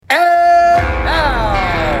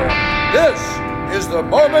the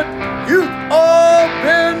moment you've all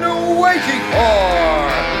been waiting for.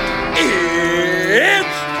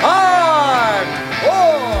 It's time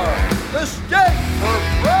for the Steak for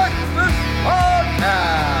Breakfast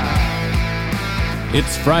Podcast.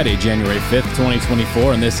 It's Friday, January 5th,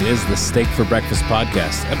 2024, and this is the Steak for Breakfast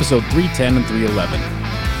Podcast, episode 310 and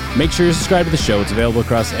 311. Make sure you subscribe to the show. It's available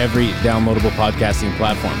across every downloadable podcasting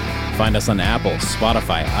platform. Find us on Apple,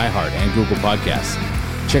 Spotify, iHeart, and Google Podcasts.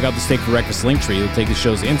 Check out the Steak for Breakfast link tree. It'll take the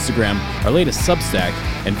show's Instagram, our latest Substack,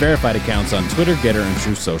 and verified accounts on Twitter, Getter, and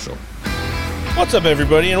Truth Social. What's up,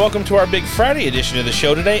 everybody, and welcome to our Big Friday edition of the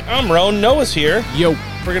show today. I'm Roan. Noah's here. Yo.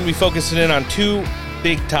 We're going to be focusing in on two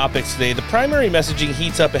big topics today. The primary messaging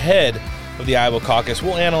heats up ahead of the Iowa caucus.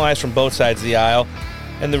 We'll analyze from both sides of the aisle.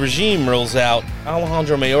 And the regime rolls out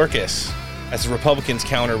Alejandro Mayorkas as the Republicans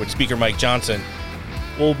counter with Speaker Mike Johnson.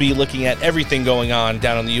 We'll be looking at everything going on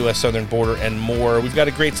down on the U.S. southern border and more. We've got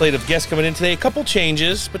a great slate of guests coming in today. A couple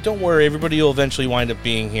changes, but don't worry, everybody will eventually wind up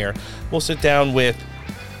being here. We'll sit down with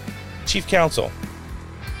Chief Counsel,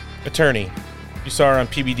 attorney. You saw her on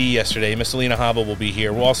PBD yesterday. Miss Alina Habba will be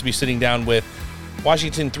here. We'll also be sitting down with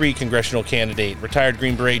Washington 3 congressional candidate, retired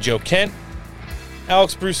Green Beret Joe Kent.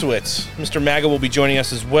 Alex Brusewitz, Mr. MAGA, will be joining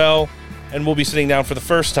us as well, and we'll be sitting down for the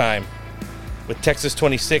first time with Texas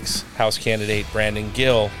 26 House candidate Brandon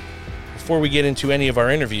Gill. Before we get into any of our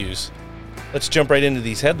interviews, let's jump right into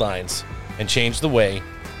these headlines and change the way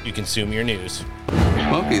you consume your news.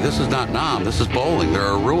 Smokey, this is not Nam. This is bowling. There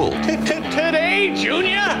are rules. Today,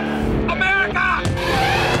 Junior, America!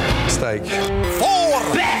 Steak.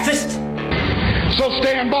 For breakfast! So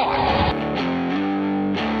stand by.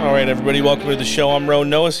 All right, everybody, welcome to the show. I'm Roan.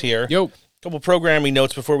 Noah's here. Yo. Couple programming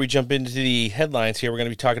notes before we jump into the headlines here. We're going to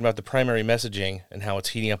be talking about the primary messaging and how it's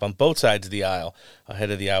heating up on both sides of the aisle ahead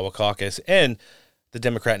of the Iowa caucus and the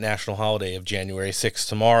Democrat national holiday of January 6th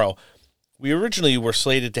tomorrow. We originally were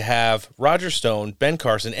slated to have Roger Stone, Ben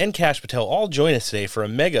Carson, and Kash Patel all join us today for a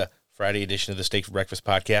mega Friday edition of the Steak for Breakfast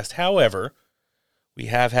podcast. However, we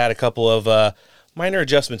have had a couple of minor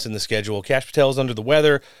adjustments in the schedule. Kash Patel is under the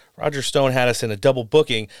weather. Roger Stone had us in a double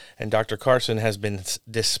booking, and Dr. Carson has been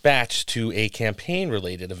dispatched to a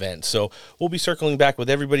campaign-related event. So we'll be circling back with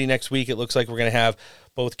everybody next week. It looks like we're going to have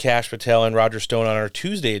both Kash Patel and Roger Stone on our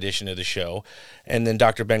Tuesday edition of the show. And then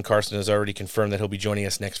Dr. Ben Carson has already confirmed that he'll be joining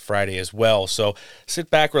us next Friday as well. So sit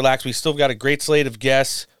back, relax. We still got a great slate of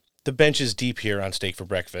guests. The bench is deep here on Steak for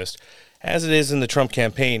Breakfast. As it is in the Trump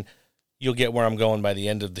campaign, you'll get where I'm going by the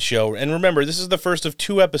end of the show. And remember, this is the first of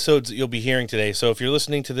two episodes that you'll be hearing today. So if you're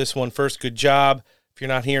listening to this one first, good job. If you're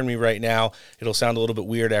not hearing me right now, it'll sound a little bit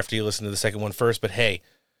weird after you listen to the second one first. But hey,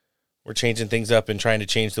 we're changing things up and trying to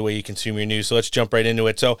change the way you consume your news. So let's jump right into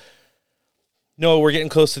it. So, no, we're getting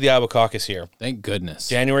close to the Iowa caucus here. Thank goodness.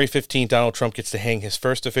 January 15th, Donald Trump gets to hang his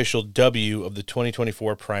first official W of the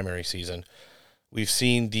 2024 primary season. We've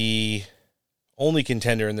seen the only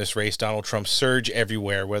contender in this race, Donald Trump, surge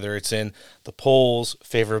everywhere, whether it's in the polls,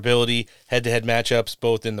 favorability, head-to-head matchups,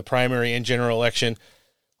 both in the primary and general election.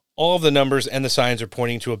 All of the numbers and the signs are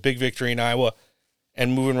pointing to a big victory in Iowa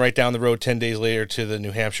and moving right down the road 10 days later to the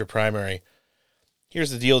New Hampshire primary. Here's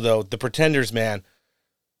the deal, though. The pretenders, man,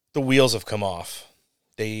 the wheels have come off.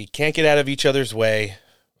 They can't get out of each other's way.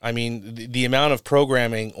 I mean, the amount of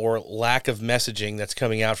programming or lack of messaging that's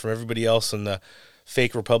coming out from everybody else in the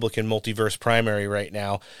fake Republican multiverse primary right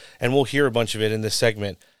now, and we'll hear a bunch of it in this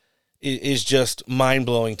segment, is just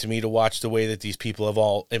mind-blowing to me to watch the way that these people have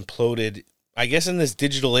all imploded, I guess in this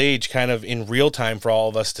digital age, kind of in real time for all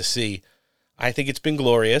of us to see. I think it's been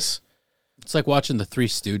glorious. It's like watching the Three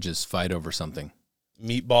Stooges fight over something.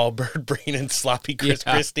 Meatball, Bird Brain, and Sloppy Chris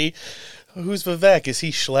Christie. Who's Vivek? Is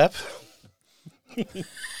he Schlepp?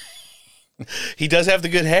 He does have the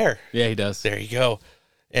good hair. Yeah, he does. There you go.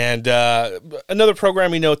 And another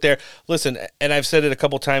programming note there. Listen, and I've said it a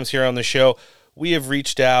couple times here on the show, we have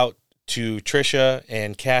reached out to Trisha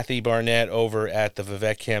and Kathy Barnett over at the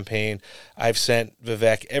Vivek campaign. I've sent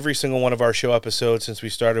Vivek every single one of our show episodes since we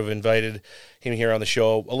started, invited him here on the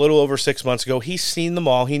show a little over 6 months ago. He's seen them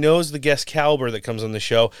all. He knows the guest caliber that comes on the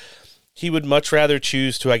show. He would much rather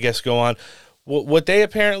choose to, I guess, go on what they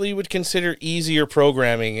apparently would consider easier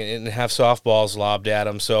programming and have softballs lobbed at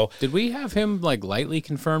him. So did we have him like lightly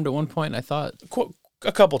confirmed at one point? I thought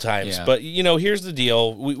a couple times, yeah. But here's the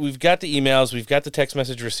deal. We've got the emails, we've got the text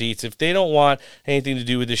message receipts. If they don't want anything to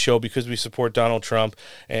do with this show because we support Donald Trump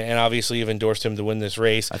and obviously have endorsed him to win this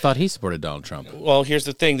race. I thought he supported Donald Trump. Well, here's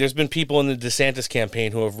the thing. There's been people in the DeSantis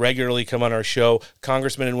campaign who have regularly come on our show,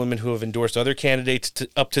 congressmen and women who have endorsed other candidates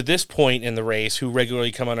up to this point in the race who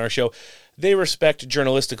regularly come on our show. They respect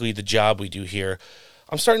journalistically the job we do here.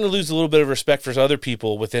 I'm starting to lose a little bit of respect for other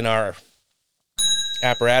people within our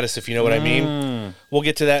apparatus, if you know what I mean. We'll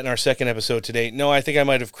get to that in our second episode today. No, I think I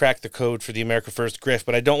might have cracked the code for the America First grift,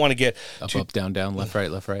 but I don't want to get Up, down, down, left,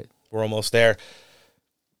 right, left, right. We're almost there.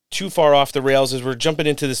 Too far off the rails as we're jumping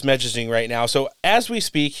into this messaging right now. So as we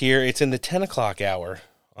speak here, it's in the 10 o'clock hour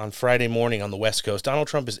on Friday morning on the West Coast. Donald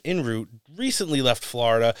Trump is en route, recently left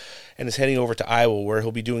Florida, and is heading over to Iowa, where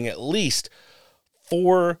he'll be doing at least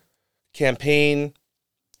 4 campaign,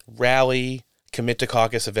 rally, commit to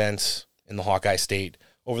caucus events in the Hawkeye State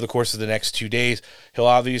over the course of the next 2 days. He'll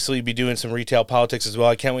obviously be doing some retail politics as well.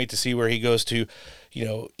 I can't wait to see where he goes to,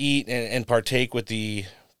 eat and partake with the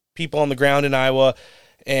people on the ground in Iowa.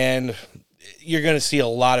 And you're going to see a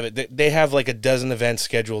lot of it. They have like a dozen events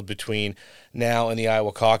scheduled between now and the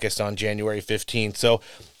Iowa caucus on January 15th. So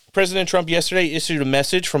President Trump yesterday issued a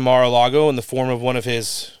message from Mar-a-Lago in the form of one of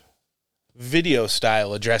his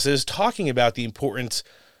video-style addresses talking about the importance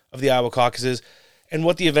of the Iowa caucuses and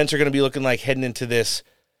what the events are going to be looking like heading into this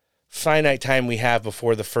finite time we have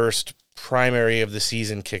before the first primary of the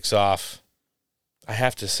season kicks off. I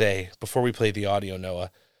have to say, before we play the audio,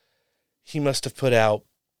 Noah, he must have put out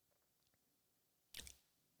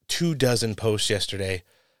 24 posts yesterday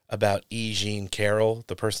about E. Jean Carroll,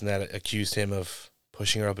 the person that accused him of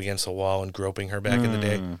pushing her up against the wall and groping her back in the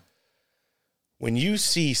day. When you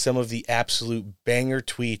see some of the absolute banger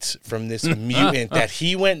tweets from this mutant that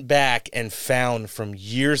he went back and found from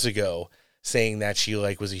years ago, saying that she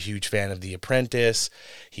was a huge fan of The Apprentice,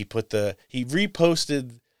 he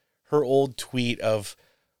reposted her old tweet of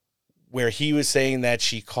where he was saying that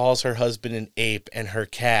she calls her husband an ape and her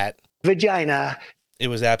cat vagina. It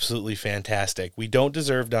was absolutely fantastic. We don't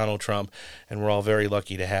deserve Donald Trump, and we're all very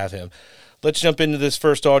lucky to have him. Let's jump into this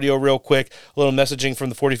first audio real quick. A little messaging from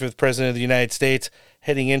the 45th President of the United States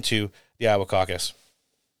heading into the Iowa caucus.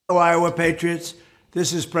 Hello, Iowa Patriots.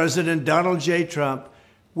 This is President Donald J. Trump.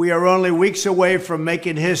 We are only weeks away from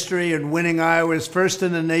making history and winning Iowa's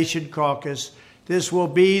first-in-the-nation caucus. This will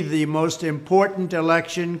be the most important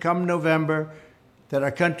election come November that our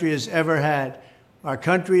country has ever had. Our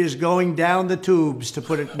country is going down the tubes, to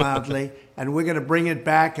put it mildly, and we're going to bring it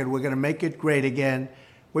back and we're going to make it great again.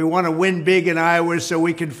 We want to win big in Iowa so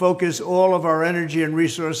we can focus all of our energy and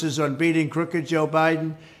resources on beating crooked Joe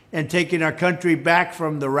Biden and taking our country back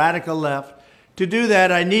from the radical left. To do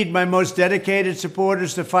that, I need my most dedicated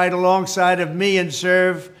supporters to fight alongside of me and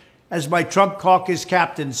serve as my Trump caucus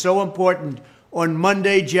captain. So important on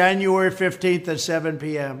Monday, January 15th at 7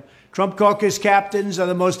 p.m. Trump caucus captains are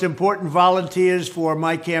the most important volunteers for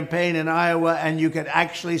my campaign in Iowa, and you can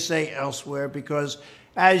actually say elsewhere because,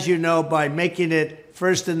 as you know, by making it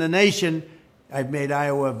first in the nation, I've made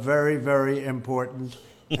Iowa very, very important,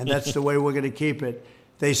 and that's the way we're going to keep it.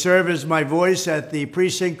 They serve as my voice at the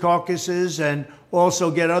precinct caucuses and also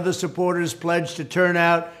get other supporters pledged to turn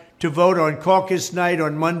out to vote on caucus night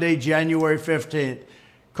on Monday, January 15th.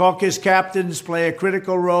 Caucus captains play a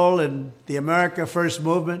critical role in the America First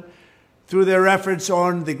movement. Through their efforts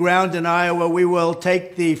on the ground in Iowa, we will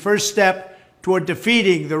take the first step toward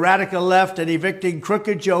defeating the radical left and evicting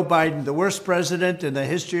crooked Joe Biden, the worst president in the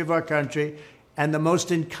history of our country and the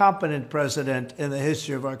most incompetent president in the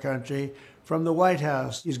history of our country, from the White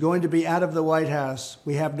House. He's going to be out of the White House.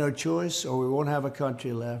 We have no choice, or we won't have a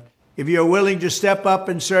country left. If you're willing to step up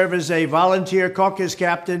and serve as a volunteer caucus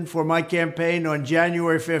captain for my campaign on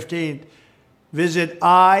January 15th, visit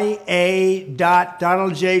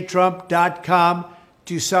ia.donaldjtrump.com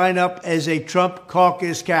to sign up as a Trump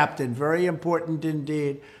caucus captain. Very important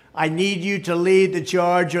indeed. I need you to lead the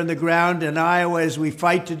charge on the ground in Iowa as we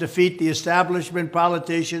fight to defeat the establishment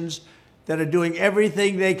politicians that are doing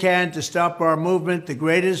everything they can to stop our movement, the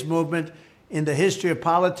greatest movement in the history of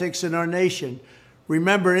politics in our nation.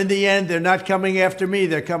 Remember, in the end, they're not coming after me,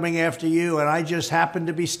 they're coming after you, and I just happen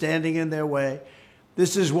to be standing in their way.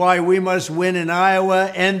 This is why we must win in Iowa,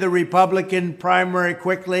 end the Republican primary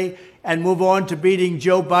quickly, and move on to beating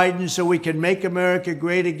Joe Biden so we can make America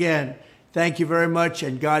great again. Thank you very much,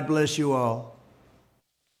 and God bless you all.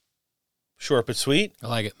 Short but sweet. I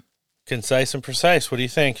like it. Concise and precise. What do you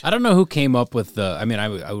think? I don't know who came up with I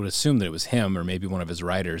would assume that it was him or maybe one of his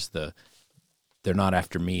writers. They're not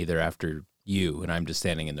after me, they're after you, and I'm just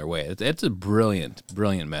standing in their way. It's a brilliant,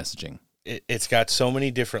 brilliant messaging. It's got so many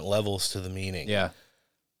different levels to the meaning. Yeah.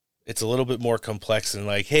 It's a little bit more complex than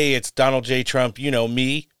hey, it's Donald J. Trump,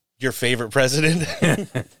 me, your favorite president.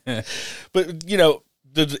 But,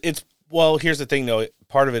 here's the thing, though.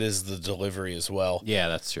 Part of it is the delivery as well. Yeah,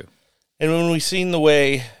 that's true. And when we've seen the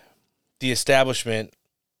way the establishment,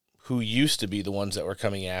 who used to be the ones that were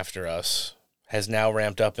coming after us, has now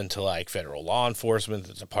ramped up into federal law enforcement,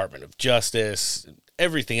 the Department of Justice,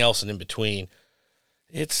 everything else and in between,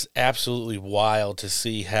 It's absolutely wild to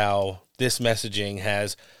see how this messaging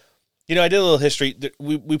has, I did a little history.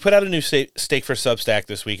 We put out a new Steak for Substack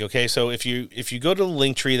this week, okay? So if you go to the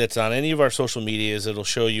link tree that's on any of our social medias, it'll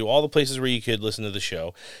show you all the places where you could listen to the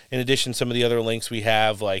show. In addition, some of the other links we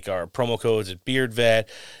have, like our promo codes at BeardVet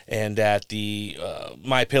and at the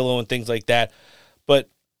MyPillow and things like that. But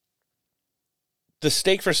the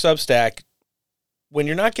Steak for Substack, when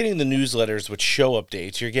you're not getting the newsletters with show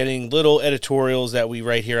updates, you're getting little editorials that we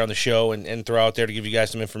write here on the show and throw out there to give you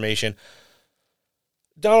guys some information.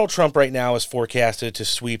 Donald Trump right now is forecasted to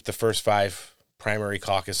sweep the first 5 primary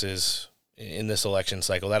caucuses in this election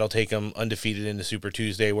cycle. That'll take him undefeated into Super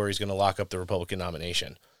Tuesday, where he's going to lock up the Republican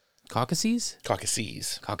nomination. Caucases?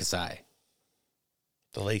 Caucases. Caucasi.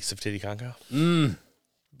 The lakes of Titicaca?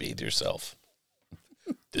 Bathe yourself.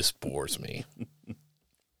 This bores me.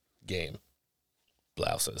 Game.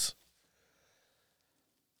 Blouses.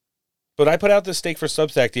 But I put out this Steak for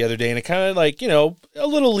Substack the other day, and it kind of a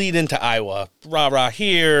little lead into Iowa. Rah-rah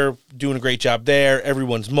here, doing a great job there.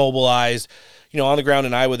 Everyone's mobilized. On the ground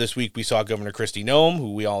in Iowa this week, we saw Governor Kristi Noem,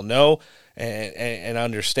 who we all know and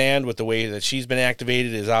understand with the way that she's been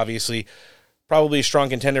activated, is obviously probably a strong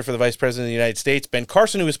contender for the Vice President of the United States. Ben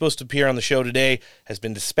Carson, who was supposed to appear on the show today, has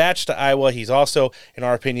been dispatched to Iowa. He's also, in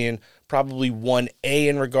our opinion, probably 1A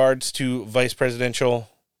in regards to vice presidential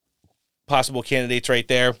possible candidates right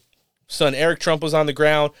there. Son Eric Trump was on the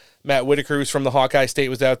ground. Matt Whitaker, who's from the Hawkeye State,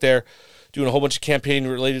 was out there doing a whole bunch of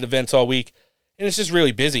campaign-related events all week. And it's just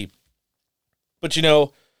really busy. But,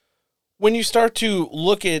 when you start to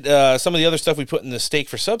look at some of the other stuff we put in the Steak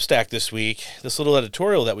for Substack this week, this little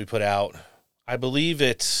editorial that we put out, I believe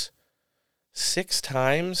it's 6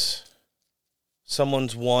 times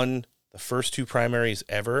someone's won the first 2 primaries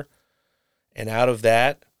ever. And out of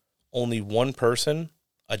that, only one person,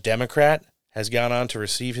 a Democrat, has gone on to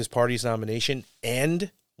receive his party's nomination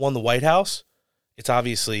and won the White House. It's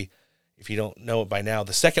obviously, if you don't know it by now,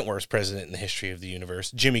 the second worst president in the history of the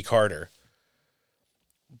universe, Jimmy Carter.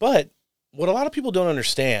 But what a lot of people don't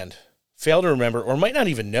understand, fail to remember, or might not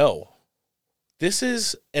even know, this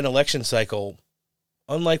is an election cycle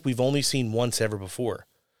unlike we've only seen once ever before.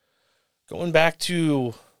 Going back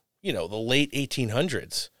to, the late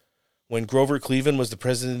 1800s, when Grover Cleveland was the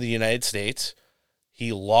president of the United States,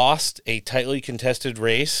 he lost a tightly contested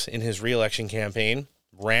race in his re-election campaign,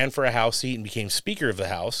 ran for a House seat and became Speaker of the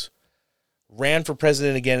House, ran for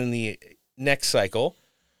president again in the next cycle,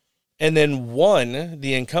 and then won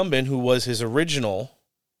the incumbent who was his original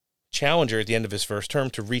challenger at the end of his first term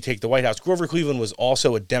to retake the White House. Grover Cleveland was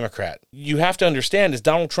also a Democrat. You have to understand, as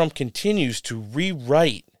Donald Trump continues to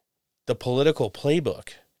rewrite the political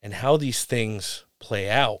playbook and how these things play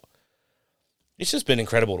out, it's just been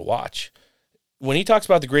incredible to watch. When he talks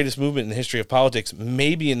about the greatest movement in the history of politics,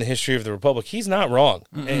 maybe in the history of the Republic, he's not wrong.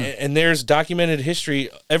 And there's documented history,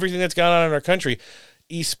 everything that's gone on in our country,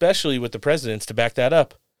 especially with the presidents, to back that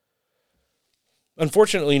up.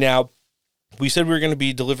 Unfortunately now, we said we were going to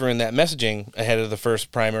be delivering that messaging ahead of the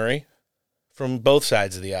first primary from both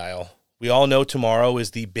sides of the aisle. We all know tomorrow is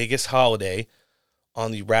the biggest holiday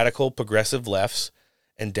on the radical progressive left's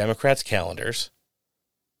and Democrats' calendars.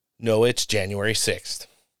 No, it's January 6th.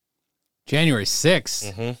 January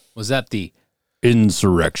 6th? Was that the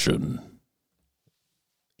insurrection?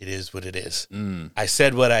 It is what it is. I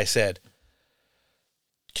said what I said.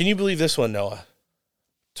 Can you believe this one, Noah?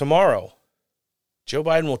 Tomorrow, Joe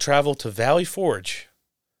Biden will travel to Valley Forge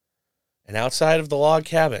and outside of the log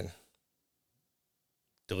cabin,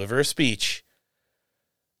 deliver a speech,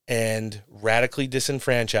 and radically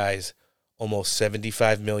disenfranchise almost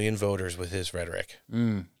 75 million voters with his rhetoric.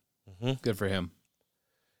 Good for him.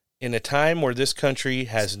 In a time where this country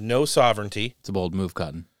has no sovereignty. It's a bold move,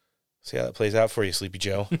 Cotton. See how that plays out for you, Sleepy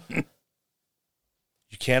Joe.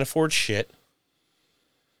 You can't afford shit.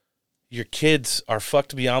 Your kids are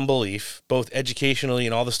fucked beyond belief, both educationally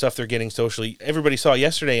and all the stuff they're getting socially. Everybody saw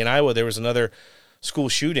yesterday in Iowa there was another school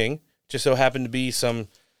shooting. Just so happened to be some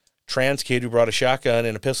trans kid who brought a shotgun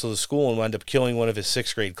and a pistol to school and wound up killing one of his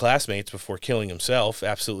 6th grade classmates before killing himself.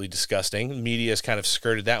 Absolutely disgusting. The media has kind of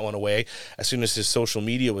skirted that one away as soon as his social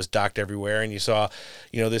media was docked everywhere. And you saw,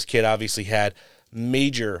 this kid obviously had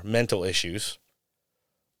major mental issues.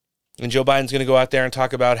 And Joe Biden's going to go out there and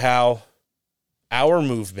talk about how our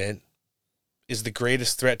movement is the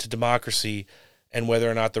greatest threat to democracy and whether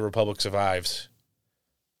or not the Republic survives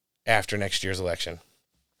after next year's election.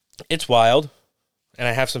 It's wild. And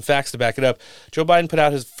I have some facts to back it up. Joe Biden put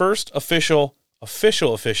out his first official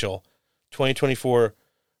 2024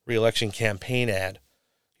 re-election campaign ad.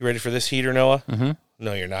 You ready for this heater, Noah?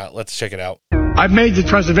 No, you're not. Let's check it out. I've made the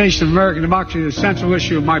preservation of American democracy the central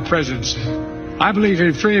issue of my presidency. I believe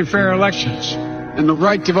in free and fair elections and the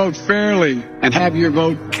right to vote fairly and have your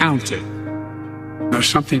vote counted. There's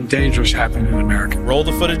something dangerous happening in America. Roll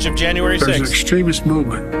the footage of January 6th. There's an extremist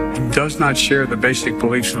movement that does not share the basic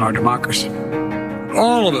beliefs in our democracy.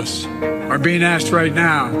 All of us are being asked right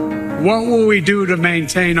now, what will we do to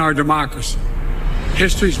maintain our democracy?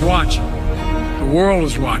 History's watching. The world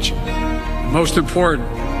is watching. And most important,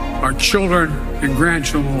 our children and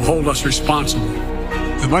grandchildren will hold us responsible.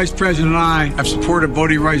 The Vice President and I have supported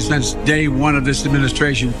voting rights since day one of this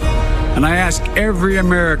administration. And I ask every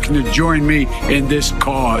American to join me in this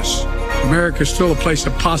cause. America is still a place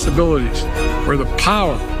of possibilities where the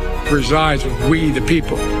power resides with we, the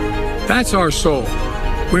people. That's our soul.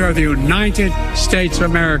 We are the United States of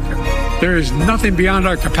America. There is nothing beyond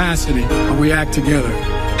our capacity when we act together.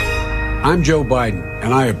 I'm Joe Biden,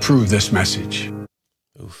 and I approve this message.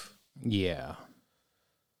 Oof. Yeah.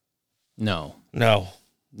 No. No.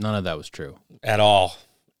 None of that was true. At all.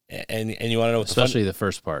 And you want to know what's especially the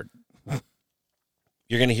first part.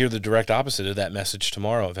 You're going to hear the direct opposite of that message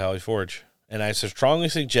tomorrow at Valley Forge. And I strongly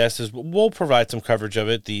suggest is we'll provide some coverage of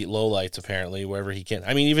it, the lowlights apparently, wherever he can.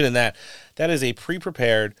 I mean, even in that is a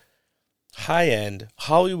pre-prepared, high-end,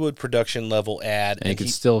 Hollywood production level ad. And you can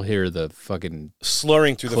still hear the fucking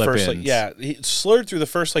slurring through the first, he slurred through the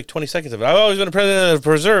first 20 seconds of it. I've always been a president to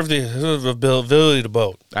preserve the ability to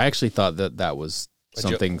vote. I actually thought that was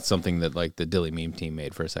something that like the Dilly meme team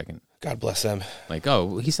made for a second. God bless them. Like,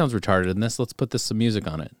 oh, he sounds retarded in this. Let's put some music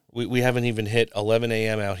on it. We haven't even hit 11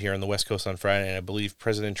 a.m. out here on the West Coast on Friday, and I believe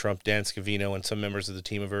President Trump, Dan Scavino, and some members of the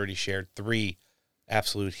team have already shared 3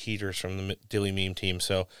 absolute heaters from the Dilly meme team.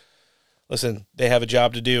 So, listen, they have a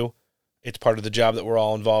job to do. It's part of the job that we're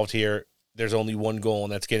all involved here. There's only one goal,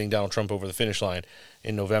 and that's getting Donald Trump over the finish line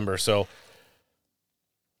in November. So,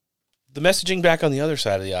 the messaging back on the other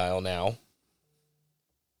side of the aisle now,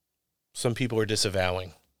 some people are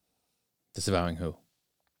disavowing. Disavowing who?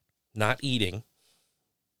 Not eating,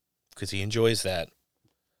 because he enjoys that.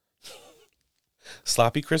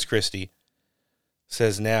 Sloppy Chris Christie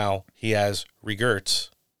says now he has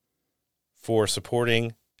regrets for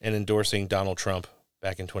supporting and endorsing Donald Trump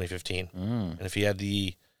back in 2015. And if he had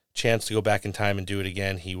the chance to go back in time and do it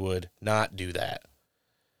again, he would not do that.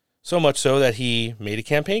 So much so that he made a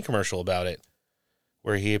campaign commercial about it,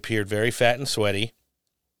 where he appeared very fat and sweaty,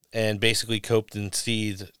 and basically coped and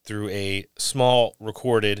seethed through a small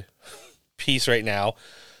recorded piece right now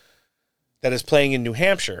that is playing in New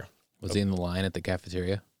Hampshire. Was he in the line at the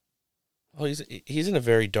cafeteria? Well, he's in a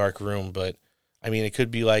very dark room, but, I mean, it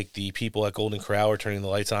could be like the people at Golden Corral are turning the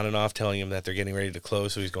lights on and off, telling him that they're getting ready to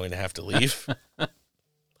close, so he's going to have to leave.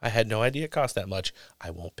 I had no idea it cost that much. I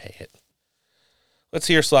won't pay it. Let's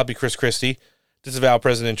hear Sloppy Chris Christie disavow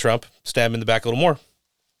President Trump. Stab him in the back a little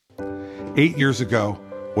more. 8 years ago,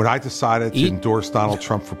 when I decided to endorse Donald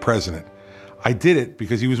Trump for president, I did it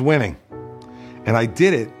because he was winning. And I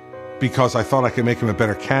did it because I thought I could make him a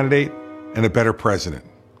better candidate and a better president.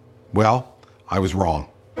 Well, I was wrong.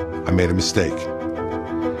 I made a mistake.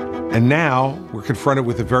 And now we're confronted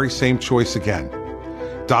with the very same choice again.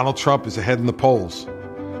 Donald Trump is ahead in the polls.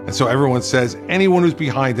 And so everyone says anyone who's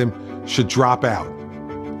behind him should drop out.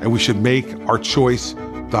 And we should make our choice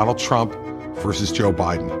Donald Trump versus Joe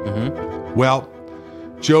Biden. Mm-hmm. Well,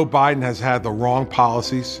 Joe Biden has had the wrong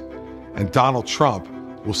policies, and Donald Trump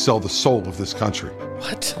will sell the soul of this country.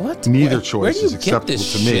 What? Neither choice is acceptable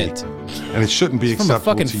to me, and it shouldn't be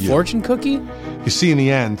acceptable to you. From a fucking fortune cookie? You see, in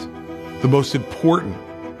the end, the most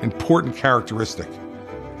important characteristic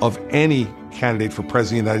of any candidate for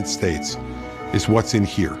president of the United States is what's in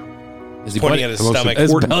here. Is he pointing at his stomach? The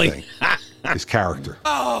most important thing is character.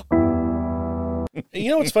 You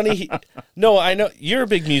know what's funny? I know you're a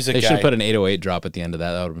big music guy. They should have put an 808 drop at the end of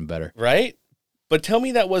that. That would have been better. Right? But tell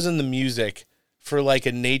me that wasn't the music for like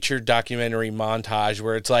a nature documentary montage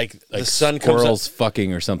where it's like the sun comes up. Squirrels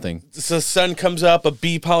fucking or something. So the sun comes up, a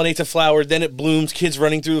bee pollinates a flower, then it blooms, kids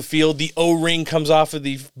running through the field, the O-ring comes off of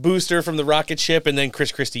the booster from the rocket ship, and then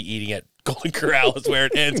Chris Christie eating it. Golden Corral is where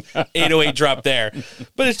it ends. 808 drop there.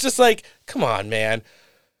 But it's just like, come on, man.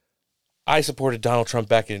 I supported Donald Trump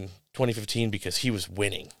back in 2015 because he was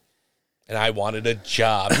winning and I wanted a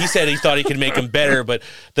job. He said he thought he could make him better, but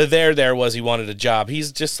the there was he wanted a job.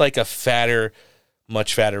 He's just like a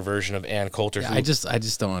much fatter version of Ann Coulter. Yeah, I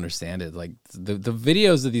just don't understand it. Like the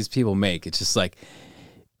videos that these people make, it's just like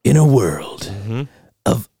in a world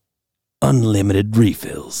of unlimited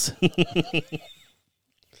refills. It's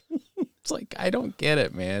like, I don't get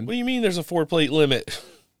it, man. What do you mean there's a 4-plate limit?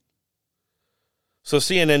 So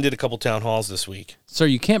CNN did a couple town halls this week. Sir,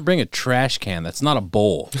 you can't bring a trash can. That's not a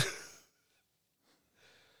bowl.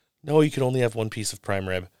 No, you can only have one piece of prime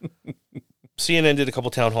rib. CNN did a couple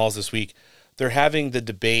town halls this week. They're having the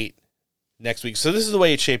debate next week. So this is the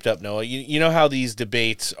way it's shaped up, Noah. You know how these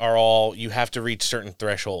debates are all, you have to reach certain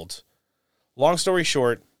thresholds. Long story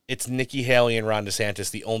short, it's Nikki Haley and Ron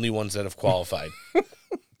DeSantis, the only ones that have qualified.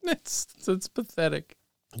 It's pathetic.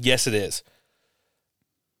 Yes, it is.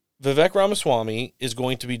 Vivek Ramaswamy is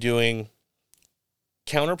going to be doing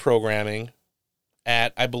counter-programming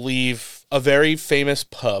at, I believe, a very famous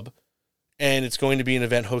pub, and it's going to be an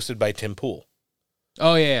event hosted by Tim Pool.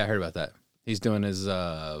 Oh, yeah, I heard about that. He's doing his,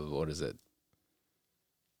 what is it?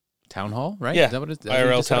 Town hall, right? Yeah, is that what it's,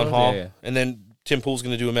 IRL Town Hall. Yeah. And then Tim Pool's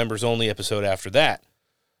going to do a members-only episode after that.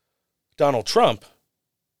 Donald Trump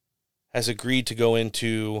has agreed to go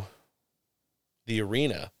into the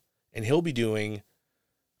arena, and he'll be doing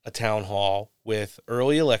a town hall with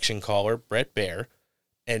early election caller Brett Baer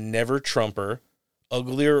and never Trumper,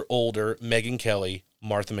 uglier, older Megyn Kelly,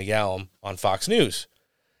 Martha McGallum on Fox News.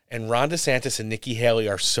 And Ron DeSantis and Nikki Haley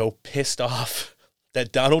are so pissed off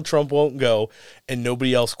that Donald Trump won't go and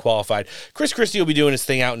nobody else qualified. Chris Christie will be doing his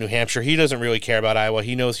thing out in New Hampshire. He doesn't really care about Iowa.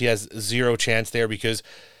 He knows he has zero chance there because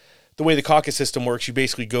the way the caucus system works, you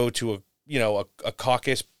basically go to a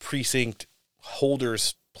caucus precinct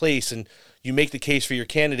holder's place and you make the case for your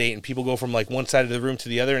candidate and people go from like one side of the room to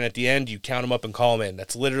the other, and at the end you count them up and call them in.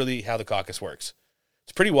 That's literally how the caucus works.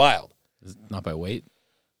 It's pretty wild. Is it not by weight?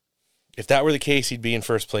 If that were the case, he'd be in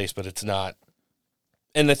first place, but it's not.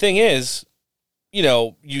 And the thing is,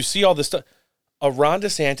 you see all this stuff. A Ron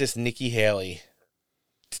DeSantis, Nikki Haley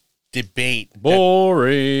debate.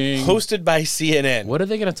 Boring. Hosted by CNN. What are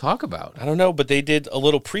they going to talk about? I don't know, but they did a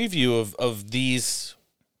little preview of this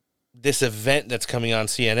event that's coming on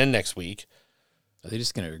CNN next week. Are they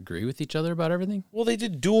just going to agree with each other about everything? Well, they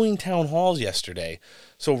did dueling town halls yesterday.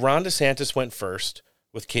 So Ron DeSantis went first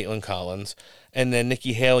with Caitlin Collins, and then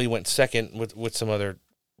Nikki Haley went second with some other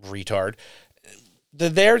retard. The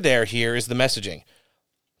there here is the messaging.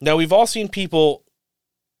 Now, we've all seen people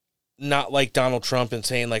not like Donald Trump and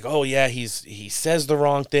saying like, oh yeah, he says the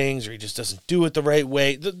wrong things or he just doesn't do it the right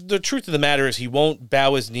way. The truth of the matter is he won't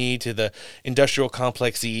bow his knee to the industrial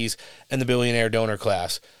complexes and the billionaire donor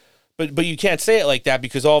class. But you can't say it like that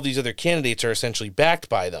because all these other candidates are essentially backed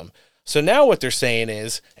by them. So now what they're saying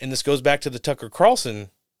is, and this goes back to the Tucker Carlson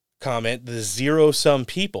comment, the zero-sum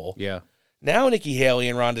people. Yeah. Now Nikki Haley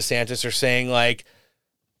and Ron DeSantis are saying like,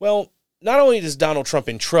 well, not only is Donald Trump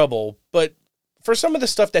in trouble, but for some of the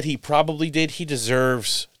stuff that he probably did, he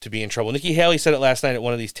deserves to be in trouble. Nikki Haley said it last night at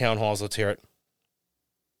one of these town halls. Let's hear it.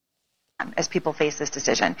 As people face this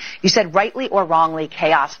decision, you said rightly or wrongly,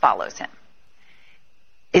 chaos follows him.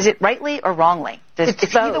 Is it rightly or wrongly? Is he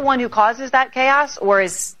the one who causes that chaos, or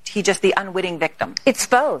is he just the unwitting victim? It's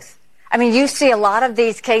both. I mean, you see a lot of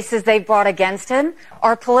these cases they brought against him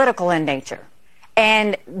are political in nature,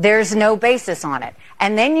 and there's no basis on it.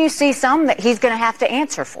 And then you see some that he's going to have to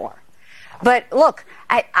answer for. But look,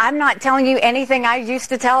 I'm not telling you anything I used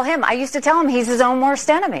to tell him. I used to tell him he's his own worst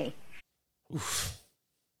enemy. Oof.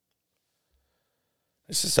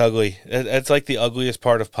 This is ugly. It's like the ugliest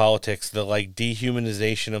part of politics, the like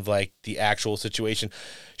dehumanization of like the actual situation.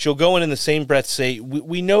 She'll go in the same breath say,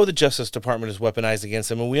 we know the Justice Department is weaponized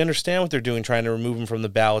against him, and we understand what they're doing, trying to remove him from the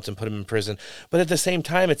ballots and put him in prison. But at the same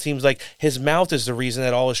time, it seems like his mouth is the reason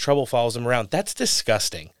that all his trouble follows him around. That's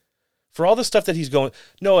disgusting. For all the stuff that he's going,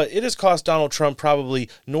 Noah, it has cost Donald Trump probably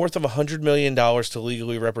north of $100 million to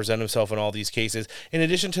legally represent himself in all these cases. In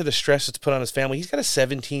addition to the stress it's put on his family, he's got a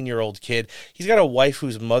 17-year-old kid. He's got a wife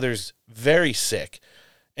whose mother's very sick.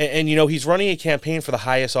 And he's running a campaign for the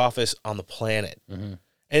highest office on the planet. Mm-hmm.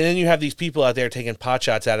 And then you have these people out there taking pot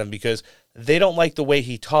shots at him because they don't like the way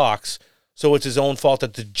he talks. So it's his own fault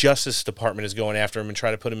that the Justice Department is going after him and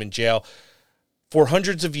trying to put him in jail for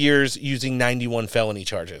hundreds of years using 91 felony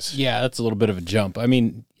charges. Yeah, that's a little bit of a jump. I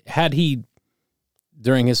mean, had he,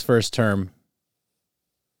 during his first term,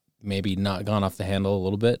 maybe not gone off the handle a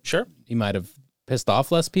little bit, sure, he might have pissed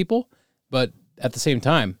off less people. But at the same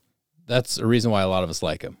time, that's a reason why a lot of us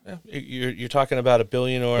like him. Yeah, you're talking about a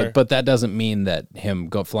billionaire. But that doesn't mean that him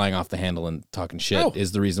flying off the handle and talking shit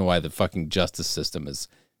is the reason why the fucking justice system is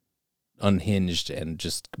unhinged and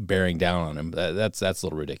just bearing down on him. That's a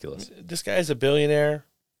little ridiculous. This guy's a billionaire,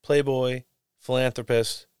 playboy,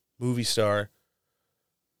 philanthropist, movie star.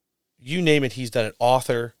 You name it, he's done it.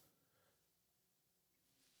 Author.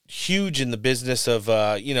 Huge in the business of,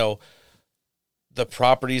 the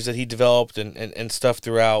properties that he developed and stuff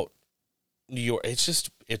throughout New York.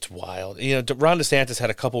 It's wild. Ron DeSantis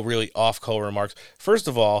had a couple really off-color remarks. First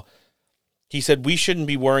of all, he said we shouldn't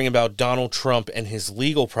be worrying about Donald Trump and his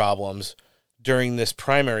legal problems during this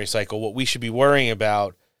primary cycle. What we should be worrying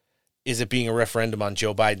about is it being a referendum on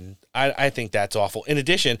Joe Biden? I think that's awful. In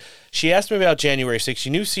addition, she asked me about January 6th. She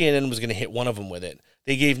knew CNN was going to hit one of them with it.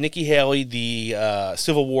 They gave Nikki Haley the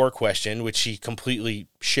Civil War question, which she completely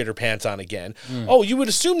shit her pants on again. Oh, you would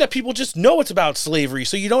assume that people just know it's about slavery,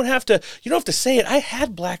 so you don't have to say it. I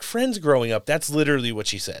had black friends growing up. That's literally what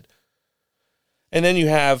she said. And then you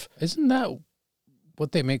have... Isn't that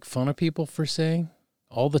what they make fun of people for saying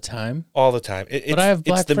all the time? All the time. But I have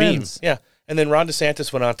black friends. Meme. Yeah. And then Ron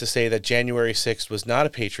DeSantis went on to say that January 6th was not a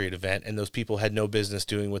patriot event and those people had no business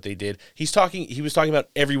doing what they did. He was talking about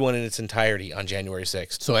everyone in its entirety on January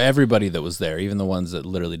 6th. So everybody that was there, even the ones that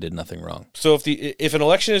literally did nothing wrong. So if an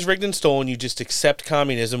election is rigged and stolen, you just accept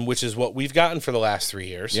communism, which is what we've gotten for the last 3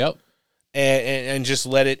 years. Yep. And just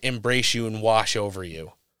let it embrace you and wash over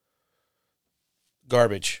you.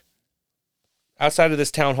 Garbage. Outside of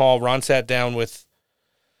this town hall, Ron sat down with,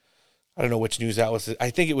 I don't know which news outlet. I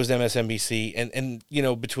think it was MSNBC. And you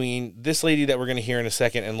know, between this lady that we're going to hear in a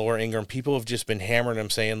second and Laura Ingraham, people have just been hammering him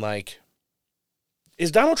saying, like,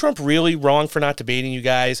 is Donald Trump really wrong for not debating you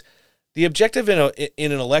guys? The objective in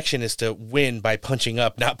an election is to win by punching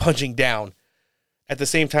up, not punching down. At the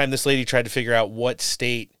same time, this lady tried to figure out what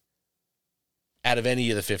state out of any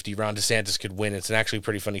of the 50 Ron DeSantis could win. It's an actually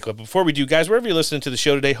pretty funny clip. Before we do, guys, wherever you're listening to the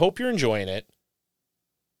show today, hope you're enjoying it.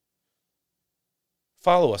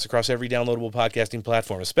 Follow us across every downloadable podcasting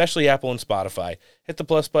platform, especially Apple and Spotify. Hit the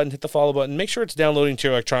plus button, hit the follow button. Make sure it's downloading to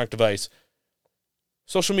your electronic device.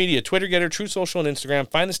 Social media, Twitter, Getter, Truth Social, and Instagram.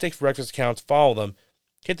 Find the Steak for Breakfast accounts. Follow them.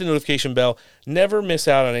 Hit the notification bell. Never miss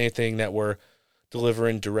out on anything that we're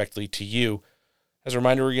delivering directly to you. As a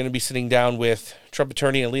reminder, we're going to be sitting down with Trump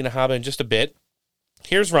attorney Alina Habba in just a bit.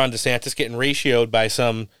 Here's Ron DeSantis getting ratioed by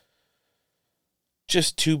some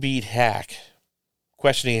just two-beat hack,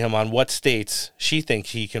 questioning him on what states she thinks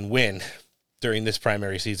he can win during this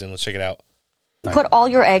primary season. Let's check it out. Put all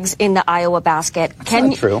your eggs in the Iowa basket.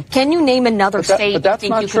 Can you name another state you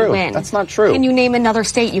think you could win? That's not true. Can you name another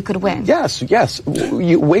state you could win? Yes.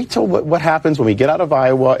 You wait till what happens when we get out of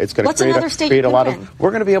Iowa. It's going to create a lot of. We're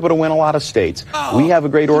going to be able to win a lot of states. We have a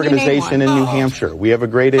great organization in New Hampshire. We have a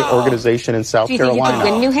great organization in South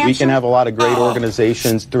Carolina. We can have a lot of great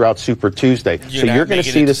organizations throughout Super Tuesday. So you're going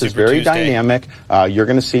to see this is very dynamic. You're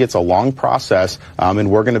going to see it's a long process, and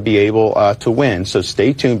we're going to be able to win. So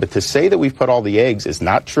stay tuned. But to say that we've put all the eggs is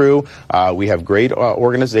not true. We have great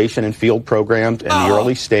organization and field programs in the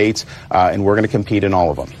early states, and we're going to compete in all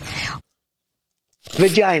of them.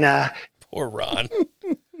 Vagina. Poor Ron.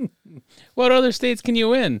 What other states can you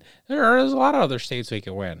win? There's a lot of other states we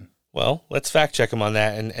can win. Well, let's fact check him on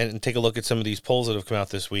that and take a look at some of these polls that have come out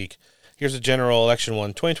this week. Here's a general election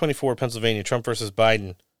one. 2024 Pennsylvania, Trump versus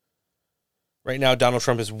Biden. Right now, Donald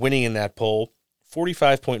Trump is winning in that poll.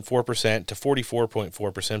 45.4% to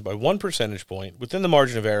 44.4% by 1 percentage point within the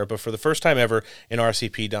margin of error, but for the first time ever in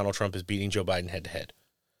RCP, Donald Trump is beating Joe Biden head-to-head.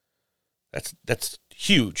 That's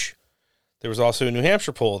huge. There was also a New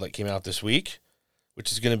Hampshire poll that came out this week,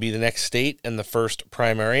 which is going to be the next state and the first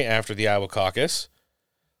primary after the Iowa caucus,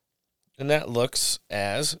 and that looks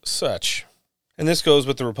as such. And this goes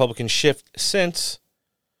with the Republican shift since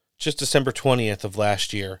just December 20th of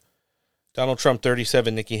last year. Donald Trump,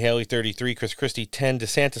 37, Nikki Haley, 33, Chris Christie, 10,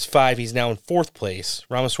 DeSantis, 5. He's now in 4th place.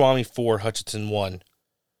 Ramaswamy, 4, Hutchinson, 1.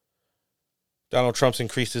 Donald Trump's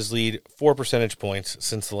increased his lead 4 percentage points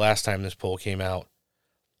since the last time this poll came out.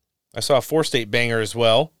 I saw a 4-state banger as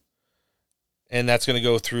well, and that's going to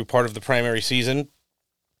go through part of the primary season.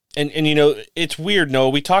 And you know, it's weird, Noah,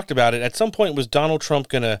 we talked about it. At some point, was Donald Trump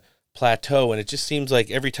going to plateau? And it just seems like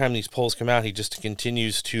every time these polls come out, he just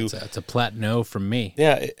continues to... It's a plateau from me.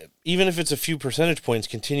 Yeah, even if it's a few percentage points,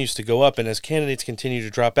 continues to go up, and as candidates continue to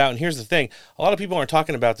drop out. And here's the thing, a lot of people aren't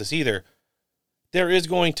talking about this either. There is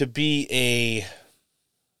going to be a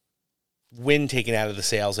win taken out of the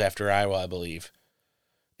sails after Iowa, I believe.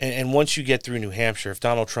 And once you get through New Hampshire, if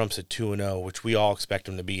Donald Trump's at 2-0, which we all expect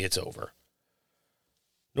him to be, it's over.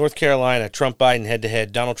 North Carolina, Trump-Biden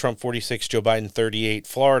head-to-head, Donald Trump 46, Joe Biden 38.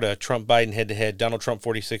 Florida, Trump-Biden head-to-head, Donald Trump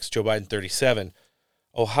 46, Joe Biden 37.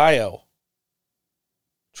 Ohio,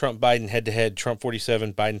 Trump-Biden head-to-head, Trump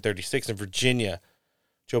 47, Biden 36. And Virginia,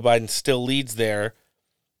 Joe Biden still leads there,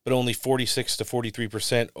 but only 46 to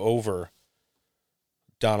 43% over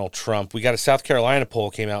Donald Trump. We got a South Carolina poll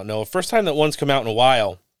came out, Noah. First time that one's come out in a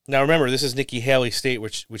while. Now remember, this is Nikki Haley's state,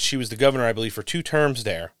 which she was the governor, I believe, for 2 terms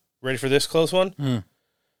there. Ready for this close one?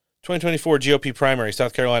 2024 GOP primary,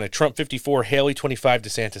 South Carolina, Trump 54, Haley 25,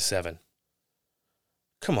 DeSantis 7.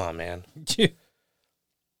 Come on, man.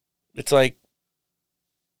 It's like,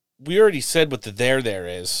 we already said what the there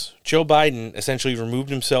is. Joe Biden essentially removed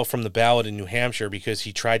himself from the ballot in New Hampshire because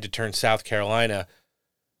he tried to turn South Carolina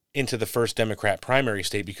into the first Democrat primary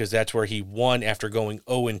state because that's where he won after going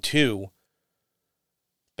 0-2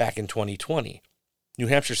 back in 2020. New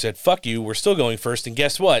Hampshire said, fuck you, we're still going first, and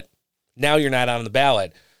guess what? Now you're not on the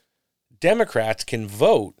ballot. Democrats can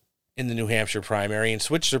vote in the New Hampshire primary and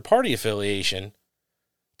switch their party affiliation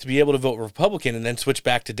to be able to vote Republican and then switch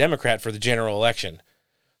back to Democrat for the general election.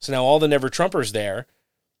 So now all the never-Trumpers there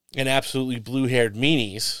and absolutely blue-haired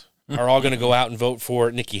meanies are all going to go out and vote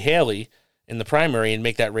for Nikki Haley in the primary and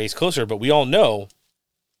make that race closer, but we all know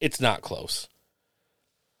it's not close.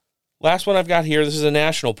 Last one I've got here, this is a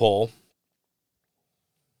national poll.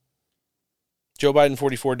 Joe Biden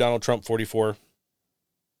 44, Donald Trump 44.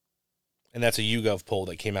 And that's a YouGov poll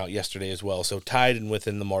that came out yesterday as well, so tied and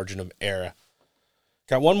within the margin of error.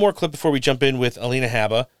 Got one more clip before we jump in with Alina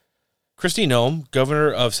Habba. Kristi Noem,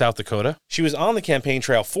 governor of South Dakota. She was on the campaign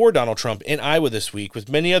trail for Donald Trump in Iowa this week with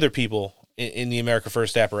many other people in the America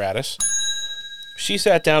First apparatus. She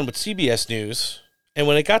sat down with CBS News, and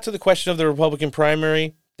when it got to the question of the Republican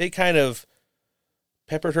primary, they kind of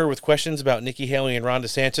peppered her with questions about Nikki Haley and Ron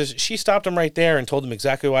DeSantis. She stopped them right there and told them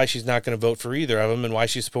exactly why she's not going to vote for either of them and why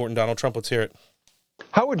she's supporting Donald Trump. Let's hear it.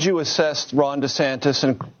 How would you assess Ron DeSantis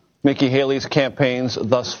and Nikki Haley's campaigns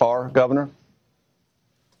thus far, Governor?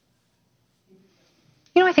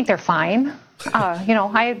 I think they're fine.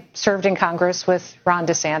 I served in Congress with Ron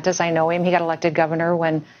DeSantis. I know him. He got elected governor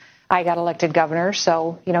when I got elected governor.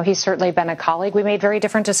 So, he's certainly been a colleague. We made very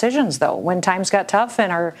different decisions, though. When times got tough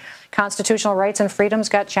and our constitutional rights and freedoms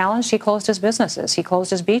got challenged, he closed his businesses. He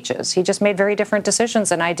closed his beaches. He just made very different decisions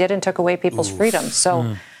than I did and took away people's freedoms.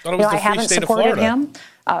 So, I haven't supported him.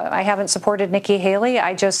 I haven't supported Nikki Haley.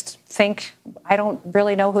 I just think I don't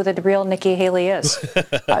really know who the real Nikki Haley is.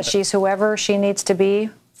 She's whoever she needs to be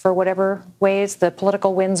for whatever ways the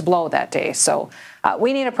political winds blow that day. So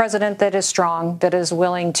we need a president that is strong, that is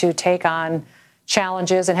willing to take on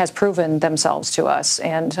challenges and has proven themselves to us.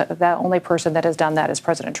 And the only person that has done that is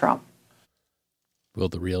President Trump. Will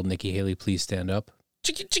the real Nikki Haley please stand up?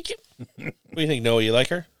 What do you think, Noah? You like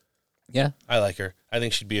her? Yeah. I like her. I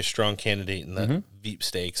think she'd be a strong candidate in the Veep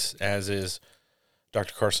stakes, as is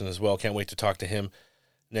Dr. Carson as well. Can't wait to talk to him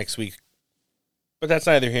next week. But that's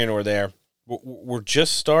neither here nor there. We're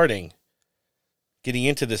just starting getting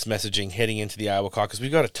into this messaging heading into the Iowa caucus.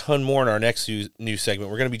 We've got a ton more in our next news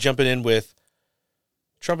segment. We're going to be jumping in with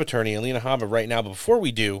Trump attorney Alina Habba right now. But before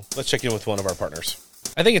we do, let's check in with one of our partners.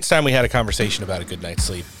 I think it's time we had a conversation about a good night's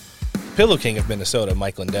sleep. Pillow King of Minnesota,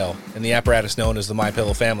 Mike Lindell, and the apparatus known as the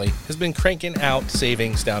MyPillow family has been cranking out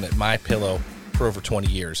savings down at MyPillow for over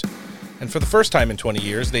 20 years. And for the first time in 20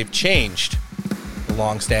 years, they've changed the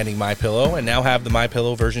long-standing MyPillow and now have the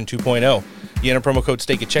MyPillow version 2.0. You enter promo code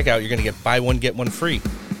STAKE at checkout, you're going to get buy one, get one free.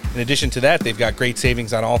 In addition to that, they've got great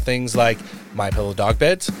savings on all things like MyPillow dog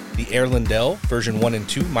beds, the Air Lindell version 1 and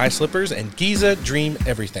 2, My Slippers, and Giza Dream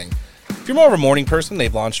Everything. If you're more of a morning person,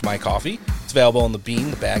 they've launched My Coffee. It's available in the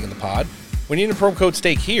bean, the bag, and the pod. When you enter promo code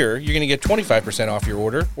STAKE here, you're going to get 25% off your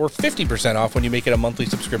order or 50% off when you make it a monthly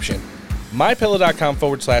subscription.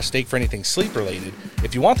 MyPillow.com/stake for anything sleep-related.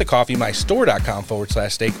 If you want the coffee,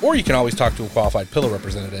 MyStore.com/stake, or you can always talk to a qualified pillow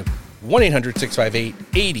representative.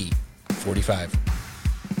 1-800-658-8045.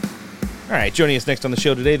 All right, joining us next on the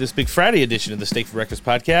show today, this Big Friday edition of the Steak for Breakfast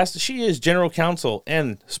podcast, she is general counsel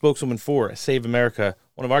and spokeswoman for Save America,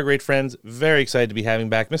 one of our great friends. Very excited to be having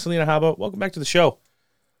back Miss Alina Habba. Welcome back to the show.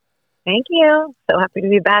 Thank you. So happy to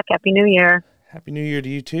be back. Happy New Year. Happy New Year to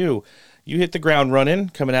you, too. You hit the ground running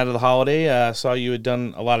coming out of the holiday. Saw you had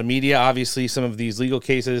done a lot of media. Obviously, some of these legal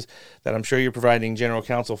cases that I'm sure you're providing general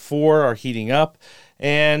counsel for are heating up.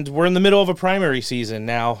 And we're in the middle of a primary season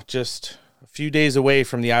now, just a few days away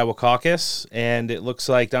from the Iowa caucus. And it looks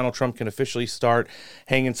like Donald Trump can officially start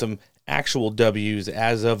hanging some actual W's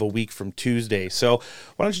as of a week from Tuesday. So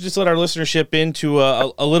why don't you just let our listenership into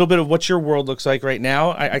a little bit of what your world looks like right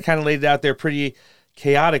now. I kind of laid it out there pretty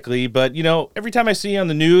chaotically, but every time I see you on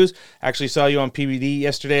the news, actually saw you on PBD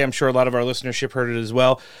yesterday. I'm sure a lot of our listenership heard it as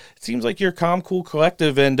well. It seems like you're calm, cool,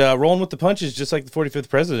 collective, and rolling with the punches, just like the 45th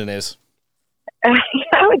president is.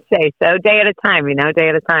 I would say so. Day at a time, day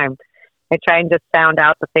at a time. I try and just sound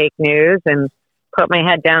out the fake news and put my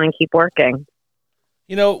head down and keep working.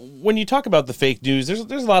 When you talk about the fake news, there's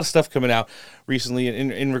a lot of stuff coming out recently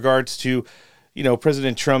in regards to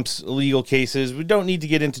President Trump's legal cases. We don't need to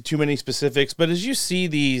get into too many specifics, but as you see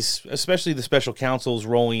these, especially the special counsels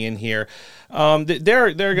rolling in here, there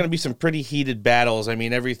are going to be some pretty heated battles. I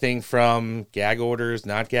mean, everything from gag orders,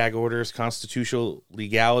 not gag orders, constitutional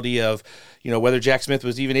legality of, whether Jack Smith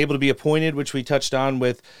was even able to be appointed, which we touched on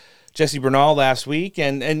with Jesse Bernal last week.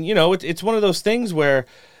 And it's one of those things where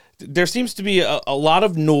there seems to be a lot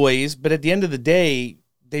of noise, but at the end of the day,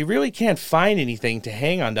 they really can't find anything to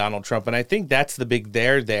hang on Donald Trump. And I think that's the big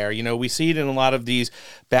there. You know, we see it in a lot of these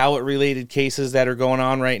ballot-related cases that are going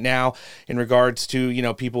on right now in regards to, you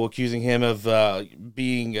know, people accusing him of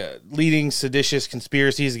leading seditious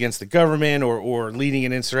conspiracies against the government or leading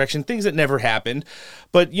an insurrection, things that never happened.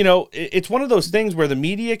 But, you know, it's one of those things where the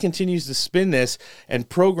media continues to spin this and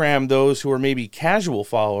program those who are maybe casual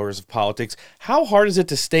followers of politics. How hard is it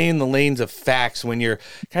to stay in the lanes of facts when you're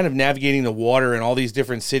kind of navigating the water in all these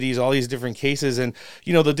different cities, all these different cases, and,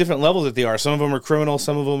 you know, the different levels that they are? Some of them are criminal,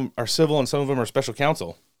 some of them are civil, and some of them are special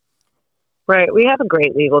counsel. Right. We have a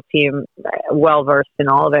great legal team, well-versed in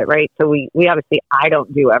all of it, right? So we obviously, I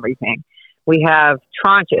don't do everything. We have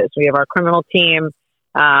tranches. We have our criminal team.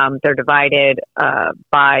 They're divided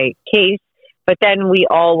by case, but then we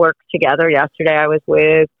all work together. Yesterday I was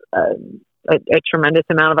with a tremendous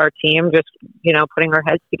amount of our team, just, you know, putting our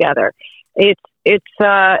heads together. It's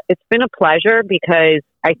been a pleasure, because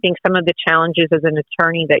I think some of the challenges as an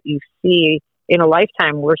attorney that you see in a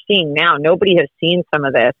lifetime, we're seeing now. Nobody has seen some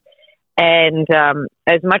of this. And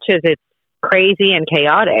as much as it's crazy and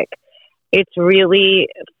chaotic, it's really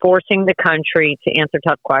forcing the country to answer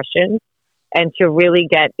tough questions and to really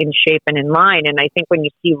get in shape and in line. And I think when you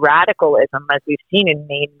see radicalism, as we've seen in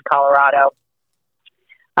Maine and Colorado,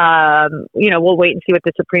 you know, we'll wait and see what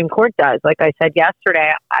the Supreme Court does. Like I said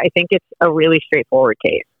yesterday, I think it's a really straightforward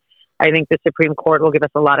case. I think the Supreme Court will give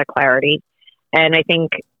us a lot of clarity. And I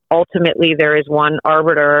think ultimately there is one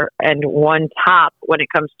arbiter and one top when it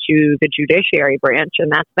comes to the judiciary branch,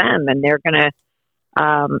 and that's them. And they're going to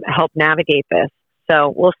help navigate this.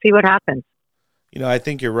 So we'll see what happens. You know, I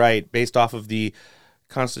think you're right. Based off of the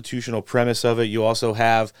constitutional premise of it, you also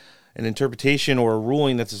have an interpretation or a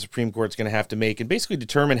ruling that the Supreme Court's going to have to make and basically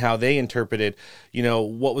determine how they interpreted, you know,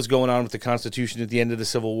 what was going on with the Constitution at the end of the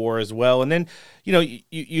Civil War as well. And then, you know,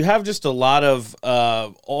 you have just a lot of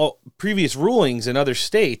all previous rulings in other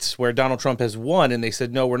states where Donald Trump has won, and they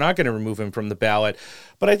said, no, we're not going to remove him from the ballot.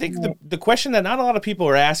 But I think the question that not a lot of people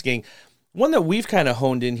are asking, one that we've kind of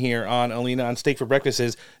honed in here on, Alina, on Steak for Breakfast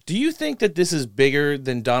is, do you think that this is bigger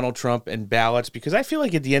than Donald Trump and ballots? Because I feel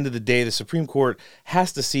like at the end of the day, the Supreme Court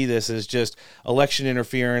has to see this as just election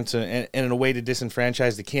interference and a way to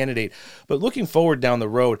disenfranchise the candidate. But looking forward down the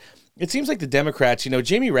road, it seems like the Democrats, you know,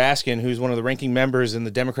 Jamie Raskin, who's one of the ranking members in the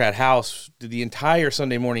Democrat House, did the entire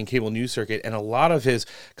Sunday morning cable news circuit, and a lot of his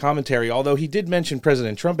commentary, although he did mention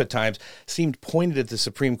President Trump at times, seemed pointed at the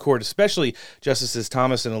Supreme Court, especially Justices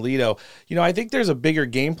Thomas and Alito. You know, I think there's a bigger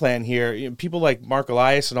game plan here. You know, people like Mark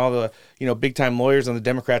Elias and all the, you know, big-time lawyers on the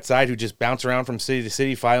Democrat side who just bounce around from city to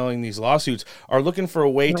city filing these lawsuits are looking for a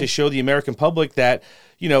way to show the American public that,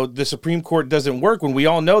 you know, the Supreme Court doesn't work, when we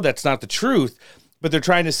all know that's not the truth. But they're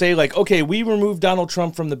trying to say, like, okay, we removed Donald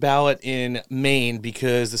Trump from the ballot in Maine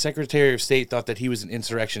because the Secretary of State thought that he was an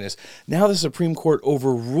insurrectionist. Now the Supreme Court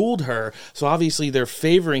overruled her, so obviously they're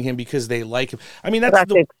favoring him because they like him. I mean, that's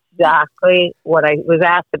exactly what I was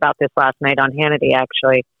asked about this last night on Hannity,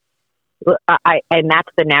 actually. And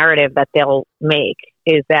that's the narrative that they'll make,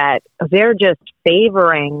 is that they're just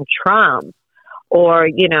favoring Trump. Or,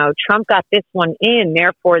 you know, Trump got this one in,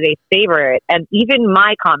 therefore they favor it. And even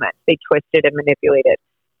my comments, they twisted and manipulated.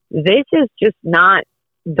 This is just not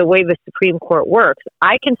the way the Supreme Court works.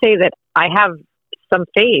 I can say that I have some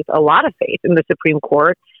faith, a lot of faith in the Supreme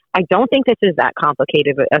Court. I don't think this is that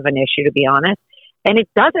complicated of an issue, to be honest. And it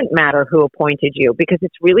doesn't matter who appointed you, because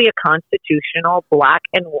it's really a constitutional black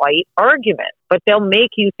and white argument. But they'll make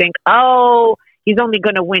you think, oh, he's only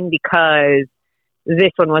going to win because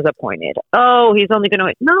this one was appointed. Oh, he's only going to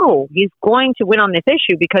win. No, he's going to win on this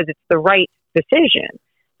issue because it's the right decision.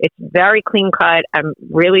 It's very clean cut. I'm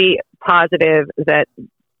really positive that,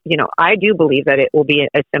 you know, I do believe that it will be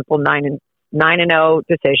a simple 9-0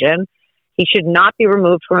 decision. He should not be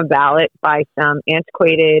removed from a ballot by some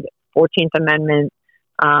antiquated 14th Amendment,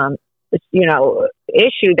 you know,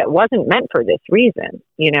 issue that wasn't meant for this reason.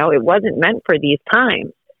 You know, it wasn't meant for these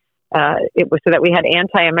times. It was so that we had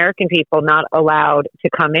anti-American people not allowed to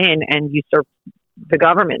come in and usurp the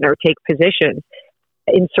government or take positions.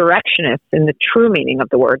 Insurrectionists in the true meaning of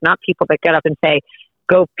the word, not people that get up and say,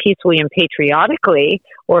 go peacefully and patriotically,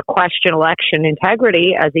 or question election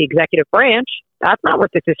integrity as the executive branch. That's not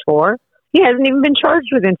what this is for. He hasn't even been charged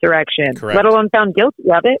with insurrection, Correct. Let alone found guilty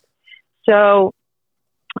of it. So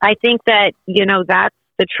I think that, you know, that's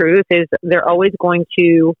the truth, is they're always going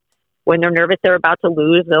to, when they're nervous they're about to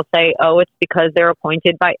lose, they'll say, oh, it's because they're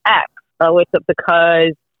appointed by X. Oh, it's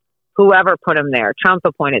because whoever put them there, Trump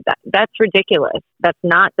appointed that. That's ridiculous. That's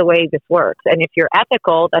not the way this works. And if you're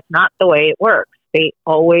ethical, that's not the way it works. They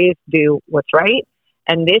always do what's right.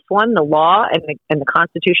 And this one, the law and the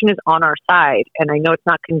Constitution is on our side. And I know it's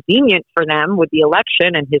not convenient for them with the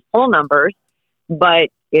election and his poll numbers, but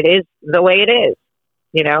it is the way it is,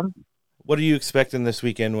 you know? What are you expecting this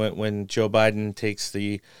weekend when Joe Biden takes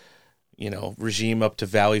the, regime up to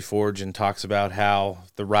Valley Forge and talks about how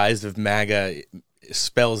the rise of MAGA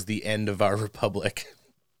spells the end of our republic?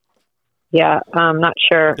 Yeah, I'm not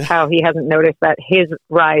sure how he hasn't noticed that his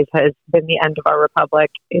rise has been the end of our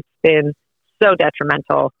republic. It's been so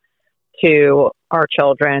detrimental to our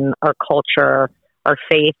children, our culture, our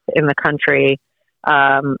faith in the country.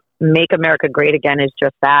 Make America great again is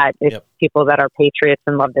just that. It's people that are patriots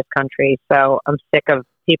and love this country. So I'm sick of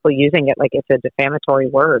people using it like it's a defamatory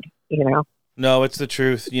word, No, it's the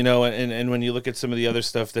truth, and when you look at some of the other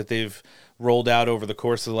stuff that they've rolled out over the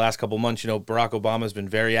course of the last couple of months, Barack Obama has been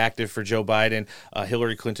very active for Joe Biden.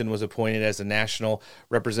 Hillary Clinton was appointed as a national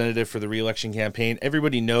representative for the re-election campaign.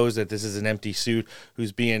 Everybody knows that this is an empty suit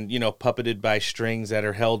who's being, puppeted by strings that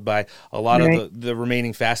are held by a lot of the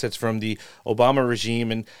remaining facets from the Obama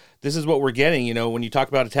regime. And this is what we're getting, when you talk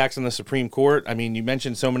about attacks on the Supreme Court. I mean, you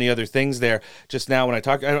mentioned so many other things there just now. When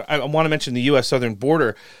I want to mention the U.S. southern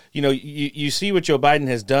border. You see what Joe Biden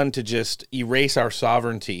has done to just erase our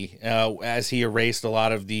sovereignty as he erased a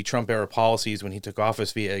lot of the Trump-era policies when he took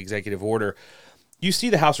office via executive order. You see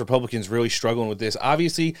the House Republicans really struggling with this.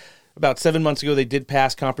 Obviously, about 7 months ago, they did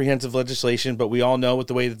pass comprehensive legislation, but we all know with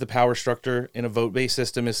the way that the power structure in a vote-based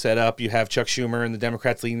system is set up, you have Chuck Schumer and the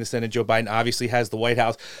Democrats leading the Senate. Joe Biden obviously has the White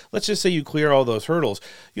House. Let's just say you clear all those hurdles.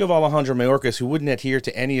 You have Alejandro Mayorkas, who wouldn't adhere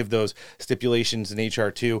to any of those stipulations in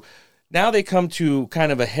H.R. 2. Now they come to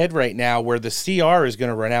kind of a head right now where the CR is going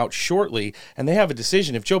to run out shortly, and they have a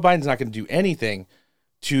decision. If Joe Biden's not going to do anything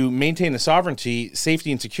to maintain the sovereignty,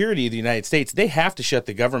 safety, and security of the United States, they have to shut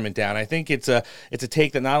the government down. I think it's a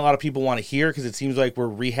take that not a lot of people want to hear because it seems like we're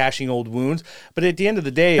rehashing old wounds. But at the end of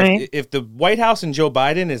the day, if the White House and Joe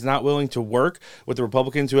Biden is not willing to work with the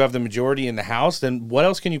Republicans who have the majority in the House, then what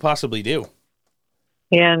else can you possibly do?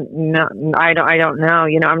 Yeah, no, I don't know.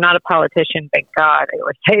 I'm not a politician, thank God. I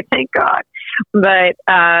always say thank God. But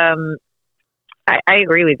I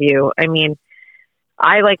agree with you. I mean,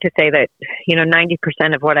 I like to say that,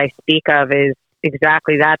 90% of what I speak of is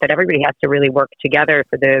exactly that everybody has to really work together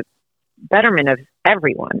for the betterment of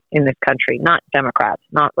everyone in this country, not Democrats,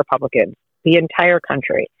 not Republicans, the entire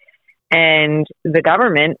country. And the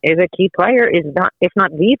government is a key player, if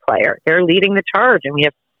not the player. They're leading the charge, and we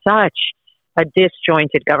have such a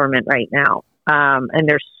disjointed government right now. And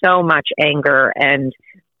there's so much anger and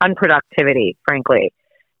unproductivity, frankly,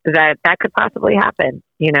 that could possibly happen,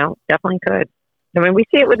 definitely could. I mean, we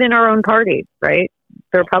see it within our own party, right?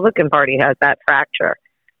 The Republican Party has that fracture.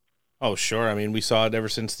 Oh, sure. I mean, we saw it ever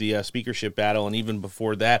since the speakership battle, and even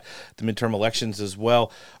before that, the midterm elections as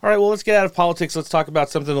well. All right, well, let's get out of politics. Let's talk about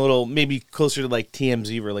something a little maybe closer to like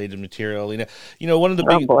TMZ-related material. One of the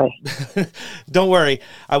big... Oh, boy. Don't worry.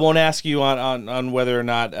 I won't ask you on whether or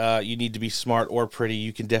not you need to be smart or pretty.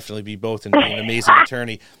 You can definitely be both and be an amazing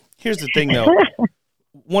attorney. Here's the thing, though.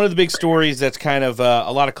 One of the big stories that's kind of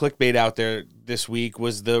a lot of clickbait out there this week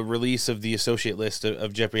was the release of the associate list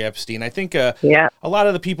of Jeffrey Epstein. I think a lot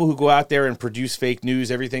of the people who go out there and produce fake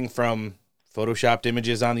news, everything from photoshopped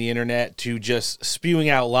images on the internet to just spewing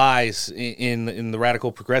out lies in the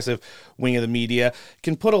radical progressive wing of the media,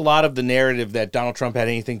 can put a lot of the narrative that Donald Trump had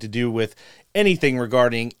anything to do with anything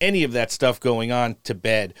regarding any of that stuff going on to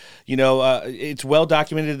bed. It's well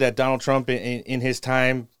documented that Donald Trump in his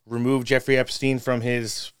time removed Jeffrey Epstein from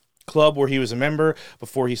his club where he was a member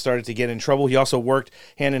before he started to get in trouble. He also worked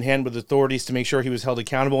hand in hand with authorities to make sure he was held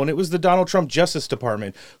accountable. And it was the Donald Trump Justice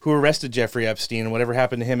Department who arrested Jeffrey Epstein, and whatever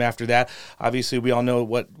happened to him after that. Obviously, we all know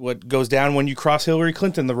what goes down when you cross Hillary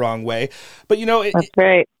Clinton the wrong way. But, that's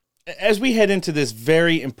right. As we head into this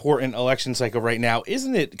very important election cycle right now,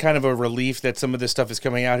 isn't it kind of a relief that some of this stuff is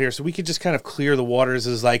coming out here so we could just kind of clear the waters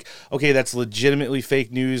as like, okay, that's legitimately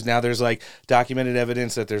fake news. Now there's like documented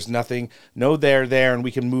evidence that there's nothing, no there, and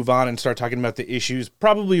we can move on and start talking about the issues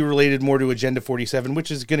probably related more to Agenda 47,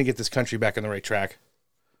 which is going to get this country back on the right track.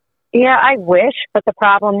 Yeah, I wish, but the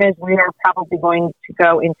problem is we are probably going to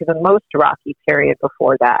go into the most rocky period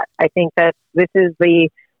before that. I think that this is the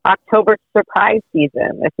October surprise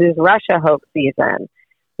season. This is Russia hoax season.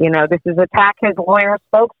 This is attack his lawyer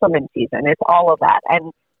spokeswoman season. It's all of that. And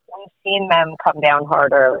we've seen them come down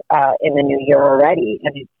harder in the new year already,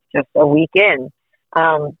 and it's just a week in.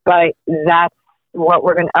 But that's what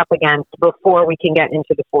we're going to up against before we can get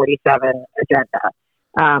into the 47 agenda.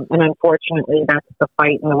 And unfortunately, that's the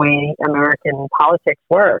fight in the way American politics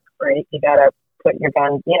work, right? You got to put your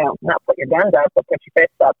guns, not put your guns up, but put your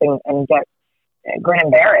fists up and get grin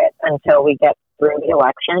and bear it until we get through the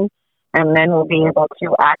election, and then we'll be able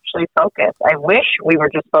to actually focus. I wish we were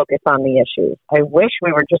just focused on the issues. I wish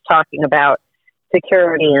we were just talking about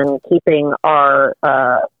security and keeping our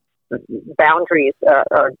boundaries,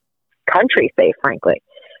 our country safe, frankly.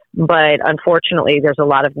 But unfortunately, there's a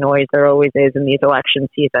lot of noise. There always is in these election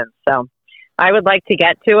seasons. So I would like to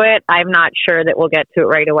get to it. I'm not sure that we'll get to it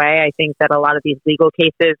right away. I think that a lot of these legal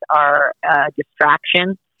cases are a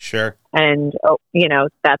distraction. Sure. And,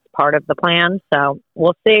 that's part of the plan. So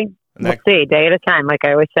we'll see. We'll see, day at a time, like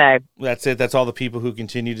I always say. That's it. That's all the people who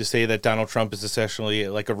continue to say that Donald Trump is essentially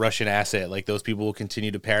like a Russian asset. Like those people will continue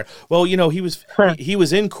to parrot. Well, he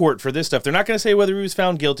was in court for this stuff. They're not going to say whether he was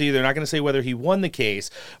found guilty. They're not going to say whether he won the case,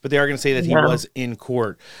 but they are going to say that he was in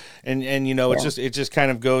court. And it just kind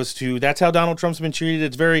of goes to, that's how Donald Trump's been treated.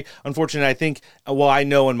 It's very unfortunate. I think, I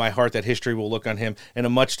know in my heart that history will look on him in a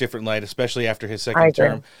much different light, especially after his second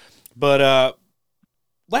term. But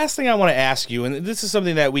last thing I want to ask you, and this is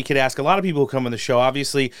something that we could ask a lot of people who come on the show.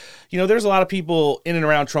 Obviously, there's a lot of people in and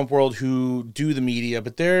around Trump world who do the media,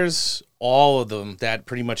 but there's all of them that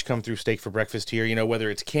pretty much come through Steak for Breakfast here, whether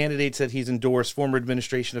it's candidates that he's endorsed, former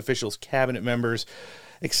administration officials, cabinet members,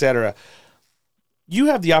 etc. You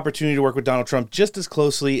have the opportunity to work with Donald Trump just as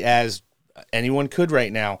closely as anyone could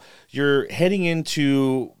right now. You're heading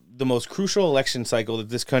into the most crucial election cycle that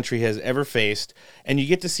this country has ever faced, and you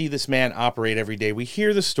get to see this man operate every day. We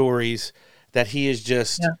hear the stories that he is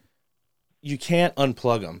just, you can't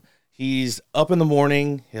unplug him. He's up in the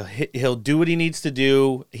morning. He'll do what he needs to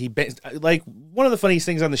do. Like one of the funniest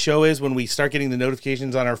things on the show is when we start getting the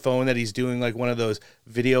notifications on our phone that he's doing like one of those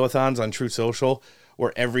video-a-thons on Truth Social,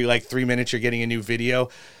 where every 3 minutes you're getting a new video.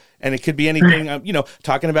 And it could be anything,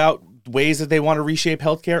 talking about ways that they want to reshape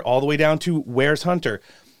healthcare all the way down to where's Hunter.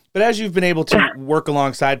 But as you've been able to work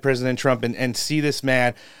alongside President Trump and see this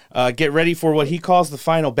man get ready for what he calls the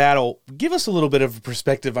final battle, give us a little bit of a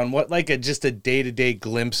perspective on what just a day-to-day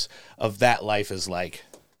glimpse of that life is like.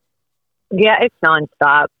 Yeah, it's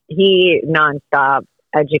nonstop. He nonstop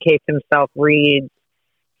educates himself, reads.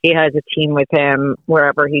 He has a team with him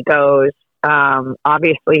wherever he goes.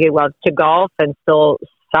 Obviously, he loves to golf and still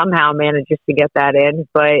somehow manages to get that in,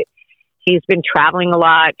 but he's been traveling a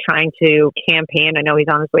lot, trying to campaign. I know he's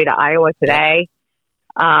on his way to Iowa today.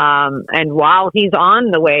 And while he's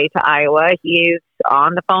on the way to Iowa, he's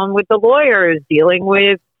on the phone with the lawyers, dealing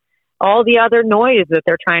with all the other noise that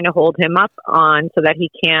they're trying to hold him up on so that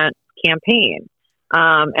he can't campaign.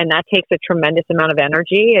 And that takes a tremendous amount of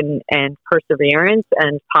energy and perseverance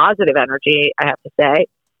and positive energy, I have to say.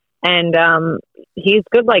 And he's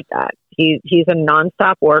good like that. He's a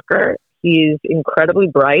nonstop worker. He's incredibly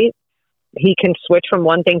bright. He can switch from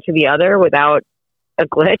one thing to the other without a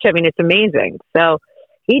glitch. I mean, it's amazing. So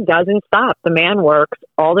he doesn't stop. The man works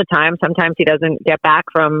all the time. Sometimes he doesn't get back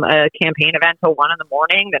from a campaign event till 1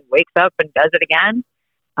 a.m, then wakes up and does it again.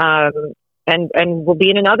 And will be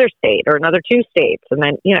in another state or another 2 states. And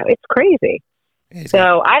then, it's crazy.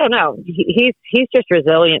 So I don't know. He's just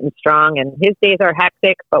resilient and strong, and his days are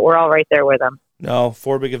hectic, but we're all right there with him. No,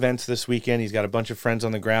 4 big events this weekend. He's got a bunch of friends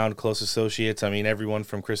on the ground, close associates. I mean, everyone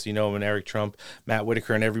from Kristi Noem, Eric Trump, Matt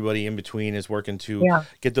Whitaker, and everybody in between is working to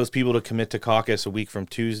get those people to commit to caucus a week from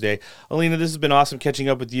Tuesday. Alina, this has been awesome catching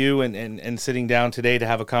up with you and sitting down today to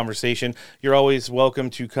have a conversation. You're always welcome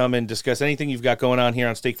to come and discuss anything you've got going on here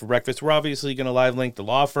on Steak for Breakfast. We're obviously going to live link the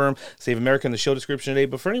law firm, Save America, in the show description today.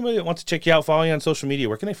 But for anybody that wants to check you out, follow you on social media,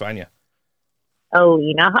 where can they find you?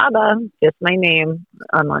 Alina Habba, just my name.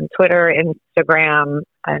 I'm on Twitter, Instagram,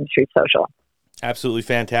 and Truth Social. Absolutely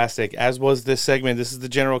fantastic. As was this segment, this is the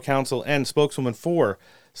General Counsel and spokeswoman for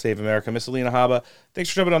Save America, Miss Alina Habba. Thanks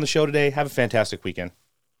for jumping on the show today. Have a fantastic weekend.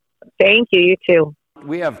 Thank you. You too.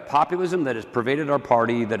 We have populism that has pervaded our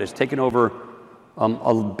party, that has taken over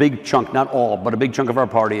a big chunk, not all, but a big chunk of our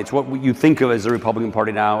party. It's what you think of as the Republican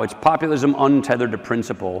Party now. It's populism untethered to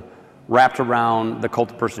principle, wrapped around the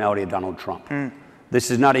cult of personality of Donald Trump. This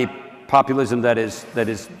is not a populism that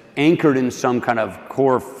is anchored in some kind of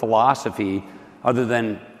core philosophy other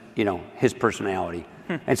than, his personality.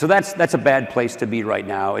 And so that's a bad place to be right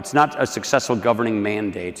now. It's not a successful governing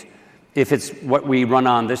mandate. If it's what we run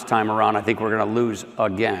on this time around, I think we're going to lose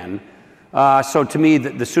again. So to me,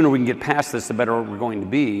 the sooner we can get past this, the better we're going to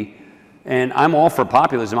be. And I'm all for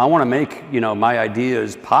populism. I want to make, my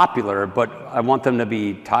ideas popular, but I want them to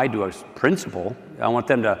be tied to a principle. I want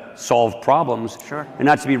them to solve problems, and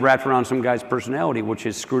not to be wrapped around some guy's personality, which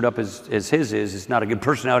is screwed up as his is. It's not a good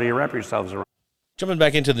personality to wrap yourselves around. Jumping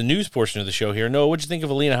back into the news portion of the show here. Noah, what'd you think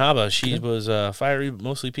of Alina Habba? She was fiery,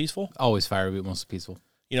 mostly peaceful? Always fiery, but mostly peaceful.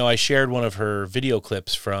 I shared one of her video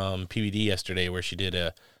clips from PBD yesterday where she did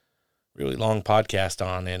a really long podcast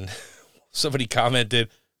on, and somebody commented,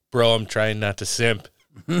 "Bro, I'm trying not to simp."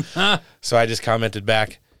 So I just commented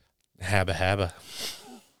back, "Habba habba."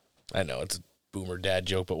 I know it's a boomer dad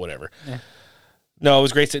joke, but whatever. Yeah. No, it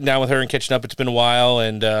was great sitting down with her and catching up. It's been a while,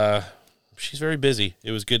 and she's very busy.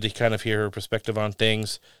 It was good to kind of hear her perspective on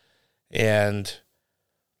things and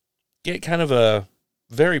get kind of a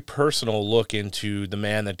very personal look into the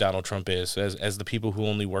man that Donald Trump is, as the people who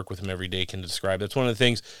only work with him every day can describe. That's one of the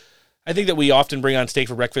things I think that we often bring on Steak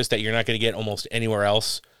for Breakfast that you're not going to get almost anywhere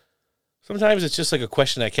else. Sometimes it's just like a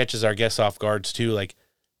question that catches our guests off guards too, like,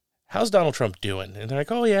 how's Donald Trump doing? And they're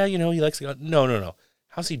like, oh yeah, he likes to go. No.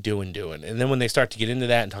 How's he doing? And then when they start to get into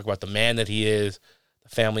that and talk about the man that he is, the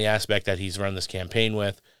family aspect that he's run this campaign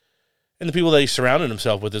with, and the people that he's surrounded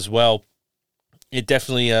himself with as well, it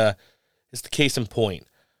definitely is the case in point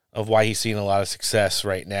of why he's seeing a lot of success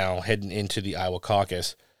right now heading into the Iowa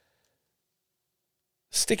caucus.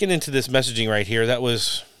 Sticking into this messaging right here, that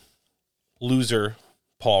was loser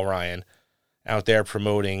Paul Ryan out there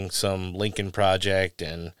promoting some Lincoln Project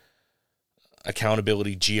and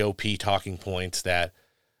accountability GOP talking points that,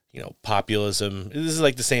 populism. This is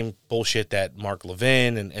like the same bullshit that Mark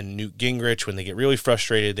Levin and Newt Gingrich, when they get really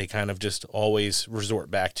frustrated, they kind of just always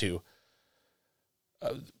resort back to.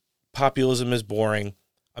 Populism is boring.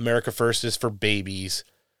 America First is for babies.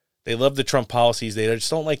 They love the Trump policies. They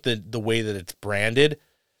just don't like the way that it's branded.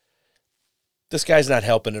 This guy's not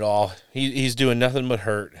helping at all. He's doing nothing but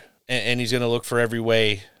hurt. And he's going to look for every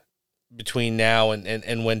way between now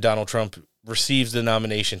and when Donald Trump receives the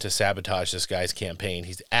nomination to sabotage this guy's campaign.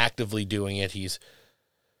 He's actively doing it. He's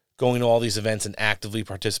going to all these events and actively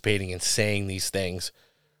participating and saying these things,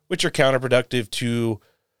 which are counterproductive to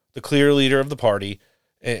the clear leader of the party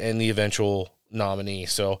and the eventual nominee.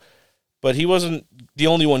 So, but he wasn't the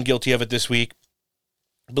only one guilty of it this week.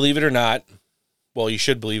 Believe it or not, well, you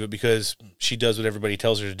should believe it because she does what everybody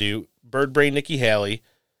tells her to do. Bird brain Nikki Haley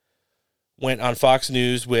went on Fox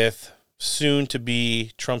News with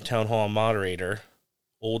soon-to-be Trump Town Hall moderator,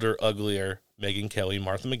 older, uglier Megyn Kelly,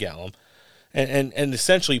 Martha McGallum, and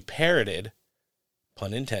essentially parroted,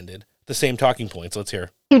 pun intended, the same talking points. Let's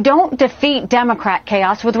hear. You don't defeat Democrat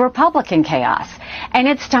chaos with Republican chaos. And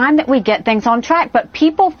it's time that we get things on track. But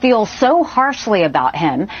people feel so harshly about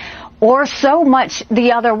him or so much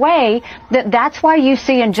the other way that's why you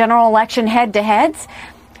see in general election head-to-heads,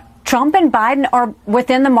 Trump and Biden are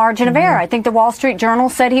within the margin of error. I think the Wall Street Journal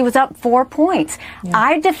said he was up 4 points. Yeah.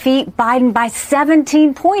 I defeat Biden by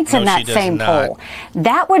 17 points in that same poll.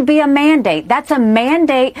 That would be a mandate. That's a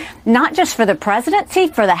mandate not just for the presidency,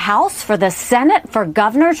 for the House, for the Senate, for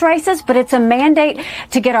governor's races, but it's a mandate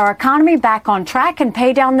to get our economy back on track and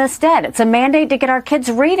pay down this debt. It's a mandate to get our kids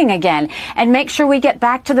reading again and make sure we get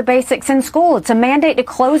back to the basics in school. It's a mandate to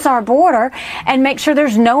close our border and make sure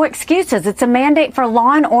there's no excuses. It's a mandate for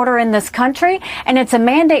law and order in this country, and it's a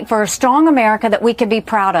mandate for a strong America that we can be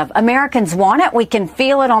proud of. Americans want it. We can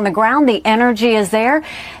feel it on the ground. The energy is there.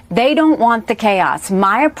 They don't want the chaos.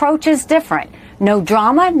 My approach is different. No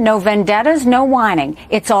drama, no vendettas, no whining.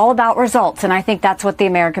 It's all about results, and I think that's what the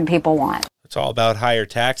American people want. It's all about higher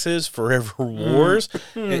taxes, forever wars,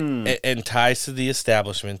 and ties to the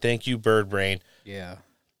establishment. Thank you, Bird Brain. Yeah.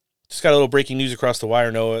 Just got a little breaking news across the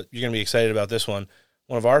wire, Noah. You're going to be excited about this one.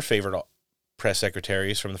 One of our favorite press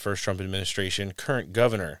secretaries from the first Trump administration, current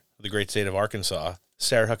governor of the great state of Arkansas,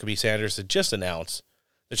 Sarah Huckabee Sanders, had just announced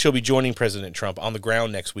that she'll be joining President Trump on the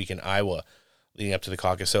ground next week in Iowa leading up to the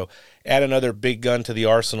caucus. So add another big gun to the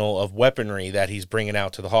arsenal of weaponry that he's bringing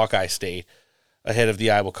out to the Hawkeye State ahead of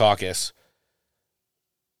the Iowa caucus.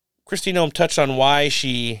 Kristi Noem touched on why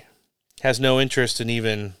she has no interest in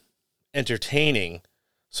even entertaining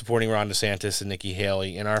supporting Ron DeSantis and Nikki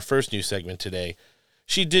Haley in our first news segment today.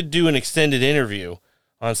 She did do an extended interview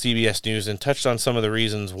on CBS News and touched on some of the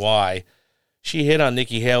reasons why. She hit on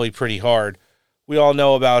Nikki Haley pretty hard. We all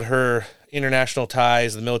know about her international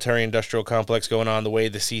ties, the military-industrial complex going on, the way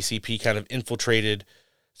the CCP kind of infiltrated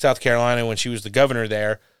South Carolina when she was the governor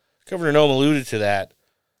there. Governor Noem alluded to that.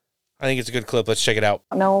 I think it's a good clip. Let's check it out.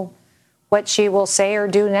 I don't know what she will say or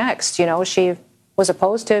do next. She was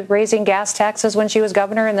opposed to raising gas taxes when she was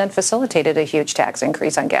governor and then facilitated a huge tax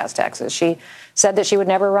increase on gas taxes. She said that she would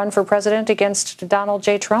never run for president against Donald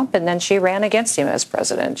J. Trump, and then she ran against him as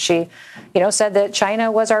president. She, said that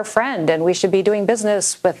China was our friend and we should be doing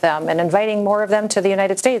business with them and inviting more of them to the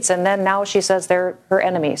United States. And then now she says they're her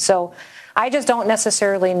enemy. So I just don't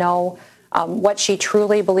necessarily know what she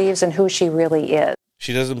truly believes and who she really is.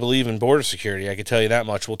 She doesn't believe in border security. I can tell you that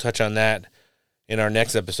much. We'll touch on that in our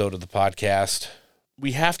next episode of the podcast.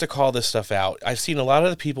 We have to call this stuff out. I've seen a lot of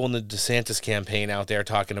the people in the DeSantis campaign out there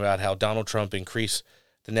talking about how Donald Trump increased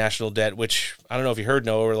the national debt, which I don't know if you heard,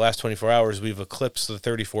 Noah, over the last 24 hours, we've eclipsed the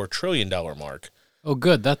 $34 trillion mark. Oh,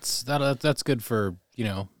 good. That's good for,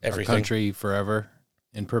 everything. Our country forever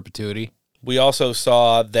in perpetuity. We also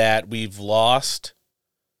saw that we've lost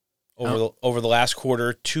over the last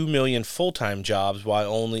quarter 2 million full-time jobs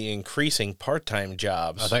while only increasing part-time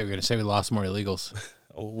jobs. I thought you were going to say we lost more illegals.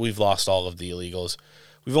 We've lost all of the illegals.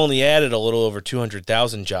 We've only added a little over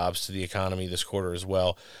 200,000 jobs to the economy this quarter as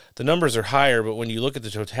well. The numbers are higher, but when you look at the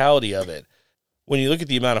totality of it, when you look at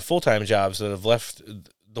the amount of full-time jobs that have left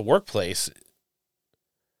the workplace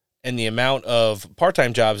and the amount of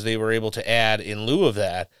part-time jobs they were able to add in lieu of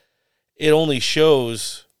that, it only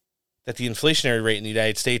shows that the inflationary rate in the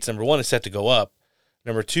United States, number one, is set to go up.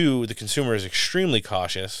 Number two, the consumer is extremely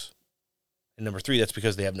cautious. And number three, that's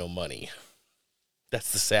because they have no money.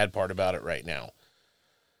 That's the sad part about it right now.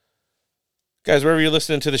 Guys, wherever you're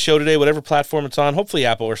listening to the show today, whatever platform it's on, hopefully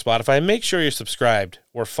Apple or Spotify, make sure you're subscribed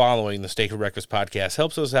or following the Steak for Breakfast podcast.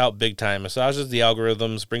 Helps us out big time, massages the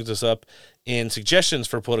algorithms, brings us up in suggestions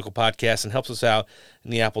for political podcasts, and helps us out in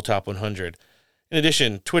the Apple Top 100. In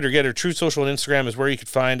addition, Twitter, Getter, Truth Social, and Instagram is where you can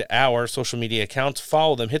find our social media accounts.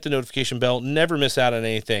 Follow them, hit the notification bell, never miss out on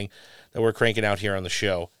anything that we're cranking out here on the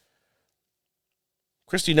show.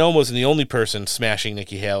 Kristi Noem wasn't the only person smashing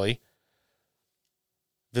Nikki Haley.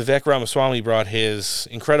 Vivek Ramaswamy brought his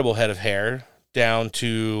incredible head of hair down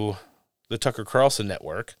to the Tucker Carlson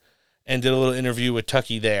network and did a little interview with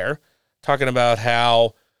Tucky there, talking about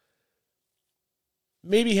how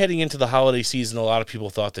maybe heading into the holiday season, a lot of people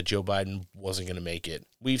thought that Joe Biden wasn't going to make it.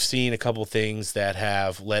 We've seen a couple things that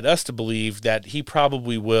have led us to believe that he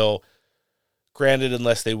probably will, granted,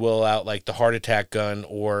 unless they will out like the heart attack gun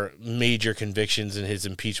or major convictions in his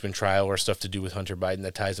impeachment trial or stuff to do with Hunter Biden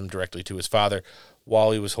that ties him directly to his father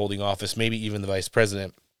while he was holding office, maybe even the vice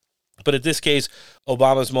president. But in this case,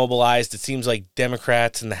 Obama's mobilized. It seems like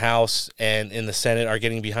Democrats in the House and in the Senate are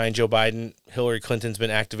getting behind Joe Biden. Hillary Clinton's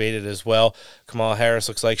been activated as well. Kamala Harris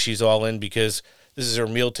looks like she's all in because this is her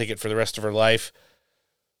meal ticket for the rest of her life.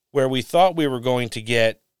 Where we thought we were going to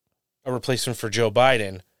get a replacement for Joe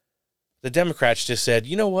Biden, the Democrats just said,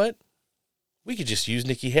 you know what? We could just use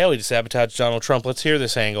Nikki Haley to sabotage Donald Trump. Let's hear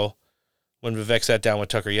this angle when Vivek sat down with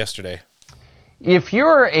Tucker yesterday. If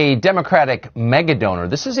you're a Democratic mega donor,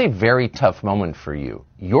 this is a very tough moment for you.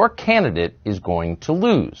 Your candidate is going to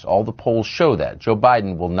lose. All the polls show that. Joe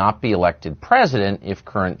Biden will not be elected president if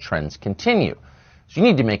current trends continue. So you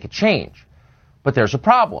need to make a change. But there's a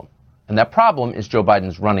problem. And that problem is Joe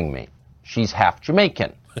Biden's running mate. She's half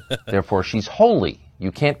Jamaican. Therefore, she's holy.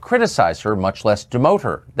 You can't criticize her, much less demote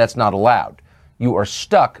her. That's not allowed. You are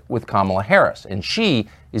stuck with Kamala Harris, and she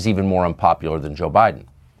is even more unpopular than Joe Biden.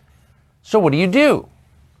 So what do?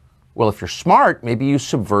 Well, if you're smart, maybe you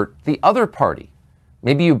subvert the other party.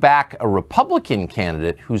 Maybe you back a Republican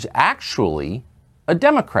candidate who's actually a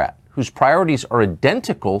Democrat, whose priorities are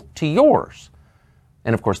identical to yours.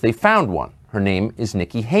 And of course, they found one. Her name is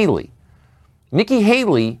Nikki Haley. Nikki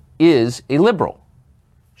Haley is a liberal.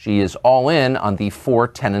 She is all in on the 4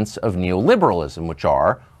 tenets of neoliberalism, which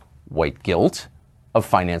are white guilt, a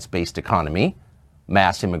finance-based economy,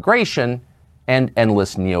 mass immigration, and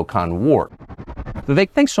endless neocon war.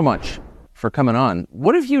 Vivek, thanks so much for coming on.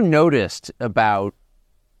 What have you noticed about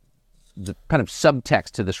the kind of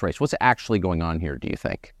subtext to this race? What's actually going on here, do you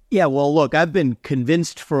think? Yeah, well, look, I've been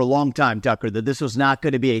convinced for a long time, Tucker, that this was not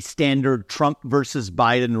going to be a standard Trump versus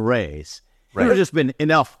Biden race. Right. There's just been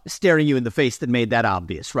enough staring you in the face that made that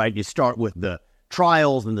obvious, right? You start with the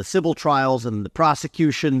trials and the civil trials and the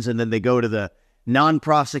prosecutions, and then they go to the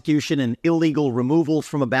non-prosecution and illegal removals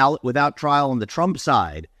from a ballot without trial on the Trump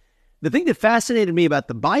side. The thing that fascinated me about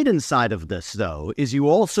the Biden side of this, though, is you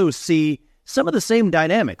also see some of the same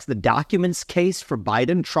dynamics. The documents case for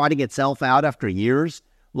Biden trotting itself out after years,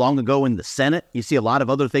 long ago in the Senate. You see a lot of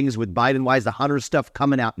other things with Biden. Why is the Hunter stuff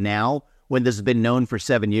coming out now when this has been known for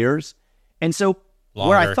 7 years? And so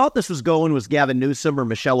where I thought this was going was Gavin Newsom or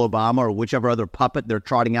Michelle Obama or whichever other puppet they're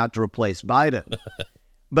trotting out to replace Biden.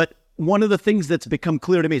 But one of the things that's become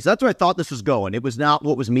clear to me, so that's where I thought this was going. It was not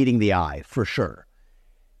what was meeting the eye, for sure.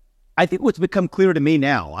 I think what's become clear to me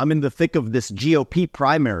now, I'm in the thick of this GOP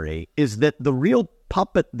primary, is that the real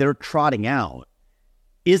puppet they're trotting out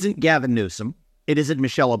isn't Gavin Newsom. It isn't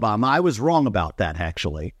Michelle Obama. I was wrong about that,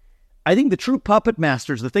 actually. I think the true puppet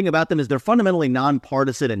masters, the thing about them is they're fundamentally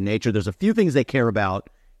nonpartisan in nature. There's a few things they care about.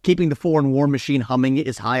 Keeping the foreign war machine humming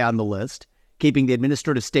is high on the list. Keeping the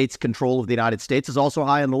administrative state's control of the United States is also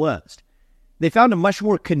high on the list. They found a much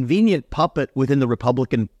more convenient puppet within the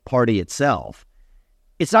Republican Party itself.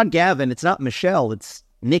 It's not Gavin, it's not Michelle, it's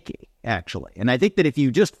Nikki, actually. And I think that if you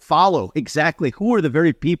just follow exactly who are the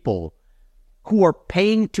very people who are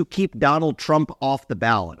paying to keep Donald Trump off the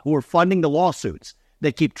ballot, who are funding the lawsuits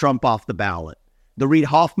that keep Trump off the ballot. The Reid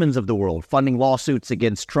Hoffmans of the world funding lawsuits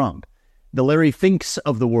against Trump. The Larry Finks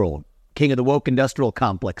of the world, king of the woke industrial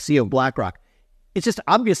complex, CEO of BlackRock. It's just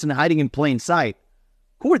obvious and hiding in plain sight.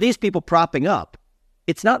 Who are these people propping up?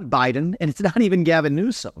 It's not Biden, and it's not even Gavin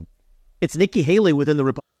Newsom. It's Nikki Haley within the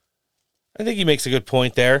Republican. I think he makes a good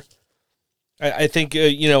point there. I think,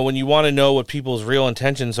 when you want to know what people's real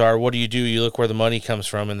intentions are, what do? You look where the money comes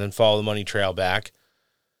from and then follow the money trail back.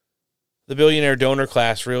 The billionaire donor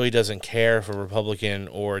class really doesn't care if a Republican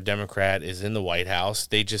or a Democrat is in the White House.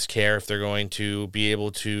 They just care if they're going to be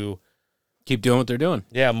able to keep doing what they're doing.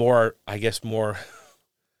 Yeah, more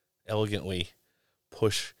elegantly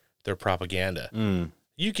push their propaganda.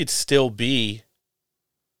 You could still be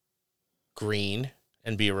green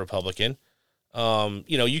and be a Republican.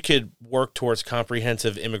 You could work towards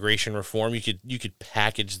comprehensive immigration reform. You could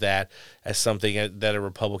package that as something that a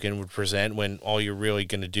Republican would present when all you're really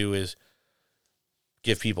going to do is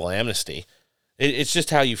give people amnesty. It's just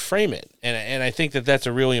how you frame it. And I think that that's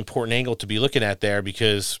a really important angle to be looking at there,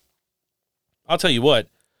 because I'll tell you what,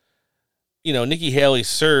 Nikki Haley's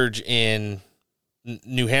surge in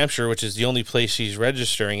New Hampshire, which is the only place she's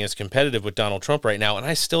registering as competitive with Donald Trump right now, and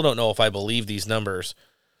I still don't know if I believe these numbers,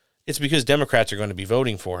 it's because Democrats are going to be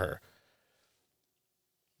voting for her.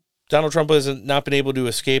 Donald Trump has not been able to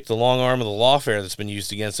escape the long arm of the lawfare that's been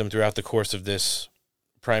used against him throughout the course of this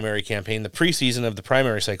primary campaign, the preseason of the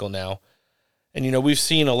primary cycle now. And, we've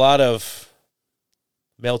seen a lot of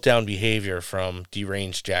meltdown behavior from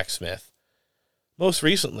deranged Jack Smith. Most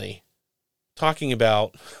recently, talking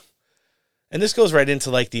about, and this goes right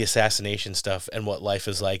into like the assassination stuff and what life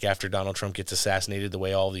is like after Donald Trump gets assassinated, the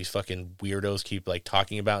way all these fucking weirdos keep like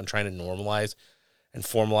talking about and trying to normalize and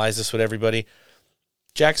formalize this with everybody.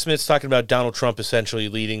 Jack Smith's talking about Donald Trump essentially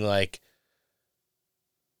leading like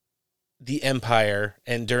the empire,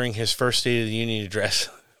 and during his first State of the Union address,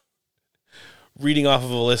 reading off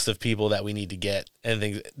of a list of people that we need to get and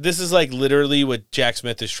things. This is like literally what Jack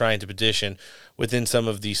Smith is trying to petition within some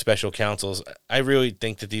of these special counsels. I really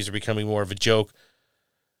think that these are becoming more of a joke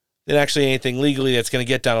than actually anything legally that's going to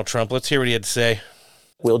get Donald Trump. Let's hear what he had to say.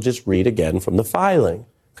 We'll just read again from the filing,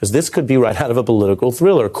 because this could be right out of a political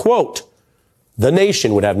thriller. Quote, "The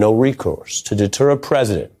nation would have no recourse to deter a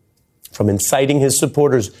president from inciting his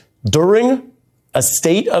supporters during a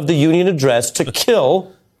State of the Union address to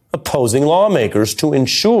kill opposing lawmakers to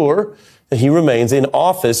ensure that he remains in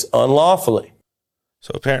office unlawfully."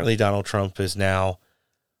 So apparently Donald Trump is now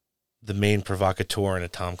the main provocateur in a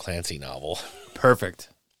Tom Clancy novel. Perfect.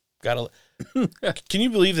 Can you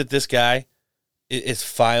believe that this guy is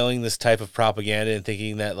filing this type of propaganda and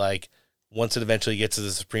thinking that, like, once it eventually gets to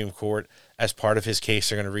the Supreme Court, as part of his case,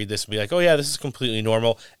 they're going to read this and be like, oh yeah, this is completely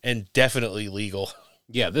normal and definitely legal.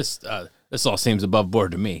 Yeah, this all seems above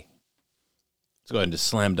board to me. Let's go ahead and just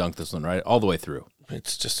slam dunk this one right all the way through.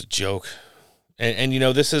 It's just a joke. And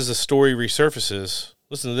this is a story resurfaces.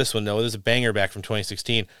 Listen to this one, though. This is a banger back from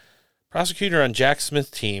 2016. Prosecutor on Jack Smith's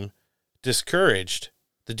team discouraged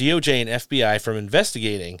the DOJ and FBI from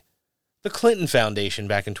investigating the Clinton Foundation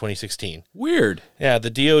back in 2016. Weird. Yeah,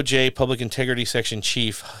 the DOJ Public Integrity Section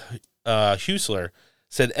Chief, Huesler,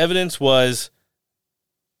 said evidence was,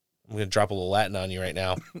 I'm going to drop a little Latin on you right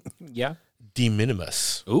now. Yeah. De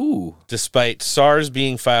minimis. Ooh. Despite SARS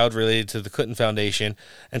being filed related to the Clinton Foundation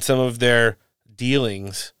and some of their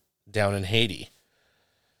dealings down in Haiti.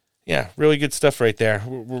 Yeah, really good stuff right there.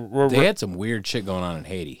 They had some weird shit going on in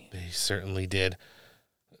Haiti. They certainly did.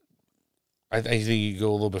 I think you go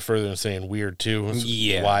a little bit further than saying weird, too.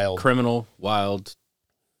 Yeah. Wild. Criminal, wild,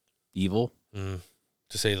 evil. To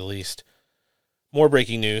say the least. More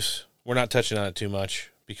breaking news. We're not touching on it too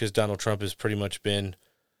much because Donald Trump has pretty much been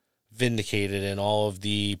vindicated, and all of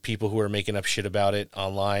the people who are making up shit about it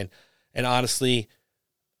online. And honestly,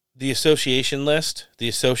 the associate list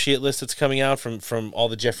that's coming out from all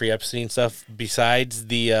the Jeffrey Epstein stuff, besides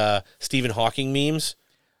the Stephen Hawking memes.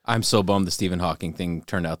 I'm so bummed the Stephen Hawking thing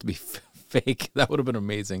turned out to be fake. That would have been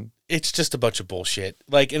amazing. It's just a bunch of bullshit.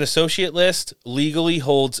 Like, an associate list legally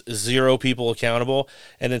holds 0 people accountable,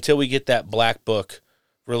 and until we get that black book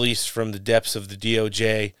released from the depths of the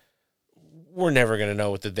DOJ, we're never going to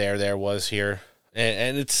know what the there was here.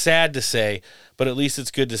 And it's sad to say, but at least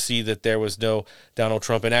it's good to see that there was no Donald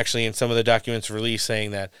Trump. And actually, in some of the documents released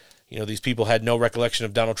saying that, these people had no recollection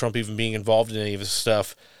of Donald Trump even being involved in any of his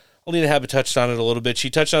stuff. Alina Habba touched on it a little bit. She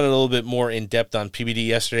touched on it a little bit more in depth on PBD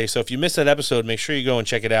yesterday. So if you missed that episode, make sure you go and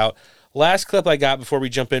check it out. Last clip I got before we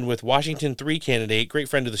jump in with Washington 3 candidate, great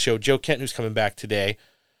friend of the show, Joe Kent, who's coming back today.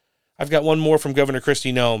 I've got one more from Governor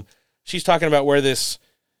Kristi Noem. She's talking about where this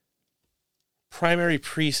primary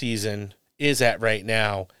preseason is at right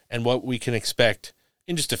now and what we can expect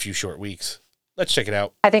in just a few short weeks. Let's check it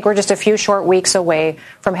out. I think we're just a few short weeks away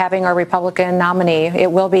from having our Republican nominee.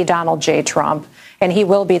 It will be Donald J. Trump, and he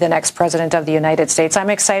will be the next president of the United States. I'm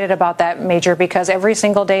excited about that, Major, because every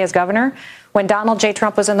single day as governor, when Donald J.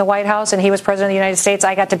 Trump was in the White House and he was president of the United States,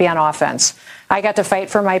 I got to be on offense. I got to fight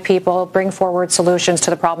for my people, bring forward solutions to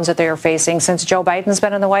the problems that they are facing. Since Joe Biden's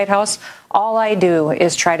been in the White House, all I do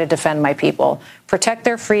is try to defend my people, protect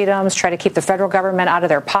their freedoms, try to keep the federal government out of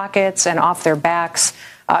their pockets and off their backs.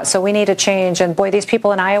 So we need a change. And boy, these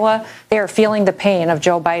people in Iowa, they are feeling the pain of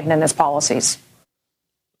Joe Biden and his policies.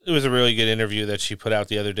 It was a really good interview that she put out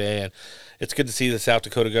the other day, and it's good to see the South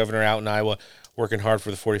Dakota governor out in Iowa working hard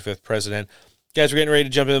for the 45th president. Guys, we're getting ready to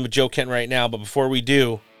jump in with Joe Kent right now, but before we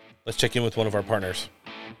do, let's check in with one of our partners.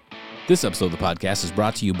 This episode of the podcast is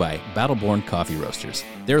brought to you by Battleborn Coffee Roasters.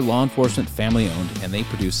 They're law enforcement, family-owned, and they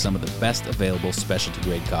produce some of the best available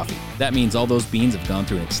specialty-grade coffee. That means all those beans have gone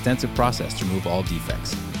through an extensive process to remove all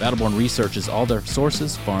defects. Battleborn researches all their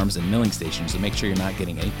sources, farms, and milling stations to make sure you're not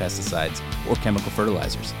getting any pesticides or chemical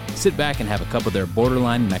fertilizers. Sit back and have a cup of their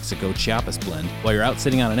borderline Mexico Chiapas blend while you're out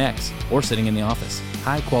sitting on an X or sitting in the office.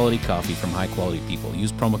 High-quality coffee from high-quality people.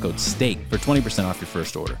 Use promo code STEAK for 20% off your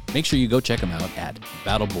first order. Make sure you go check them out at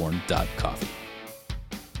battleborn.coffee.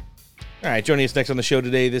 All right, joining us next on the show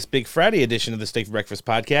today, this Big Friday edition of the Steak for Breakfast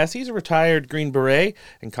podcast. He's a retired Green Beret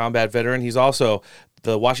and combat veteran. He's also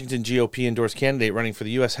the Washington GOP endorsed candidate running for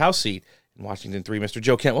the U.S. House seat in Washington 3. Mr.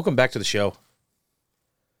 Joe Kent, welcome back to the show.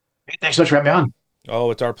 Hey, thanks so much for having me on.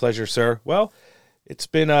 Oh, it's our pleasure, sir. Well, it's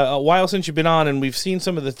been a while since you've been on, and we've seen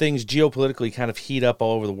some of the things geopolitically kind of heat up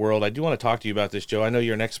all over the world. I do want to talk to you about this, Joe. I know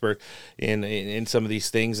you're an expert in some of these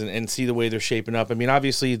things and see the way they're shaping up. I mean,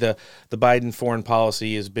 obviously, the Biden foreign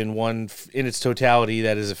policy has been one in its totality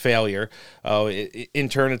that is a failure. In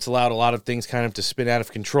turn, it's allowed a lot of things kind of to spin out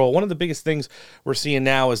of control. One of the biggest things we're seeing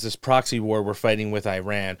now is this proxy war we're fighting with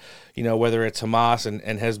Iran. You know, whether it's Hamas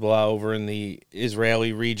and Hezbollah over in the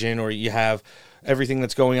Israeli region, or you have everything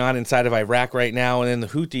that's going on inside of Iraq right now, and then the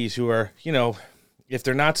Houthis who are, you know, if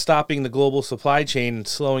they're not stopping the global supply chain and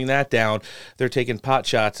slowing that down, they're taking pot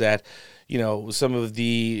shots at, you know, some of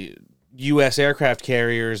the U.S. aircraft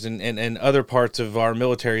carriers and other parts of our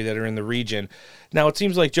military that are in the region. Now, it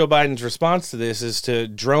seems like Joe Biden's response to this is to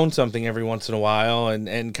drone something every once in a while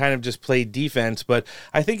and kind of just play defense. But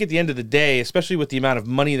I think at the end of the day, especially with the amount of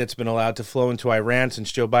money that's been allowed to flow into Iran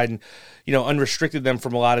since Joe Biden, you know, unrestricted them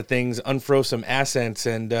from a lot of things, unfroze some assets,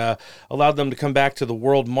 and allowed them to come back to the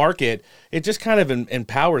world market, it just kind of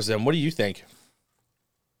empowers them. What do you think?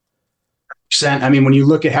 I mean, when you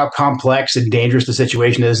look at how complex and dangerous the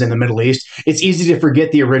situation is in the Middle East, it's easy to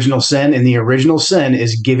forget the original sin. And the original sin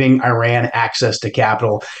is giving Iran access to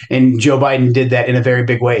capital. And Joe Biden did that in a very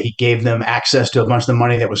big way. He gave them access to a bunch of the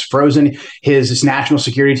money that was frozen. His national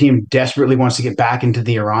security team desperately wants to get back into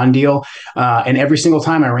the Iran deal. And every single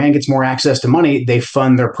time Iran gets more access to money, they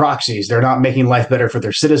fund their proxies. They're not making life better for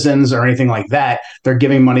their citizens or anything like that. They're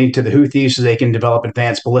giving money to the Houthis so they can develop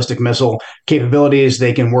advanced ballistic missile capabilities.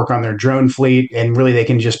 They can work on their drone fleet. And really, they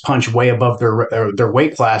can just punch way above their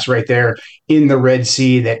weight class right there in the Red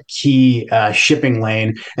Sea, that key shipping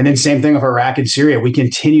lane. And then same thing with Iraq and Syria. We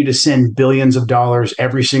continue to send billions of dollars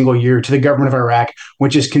every single year to the government of Iraq,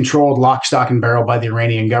 which is controlled lock, stock, and barrel by the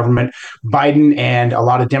Iranian government. Biden and a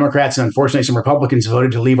lot of Democrats, and unfortunately some Republicans,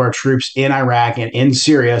 voted to leave our troops in Iraq and in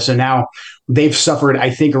Syria. So now they've suffered, I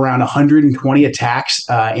think, around 120 attacks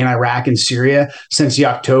in Iraq and Syria since the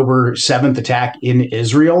October 7th attack in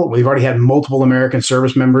Israel. We've already had multiple American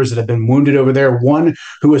service members that have been wounded over there, one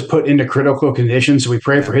who was put into critical condition. So we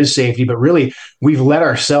pray for his safety. But really, we've let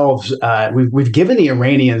ourselves, we've given the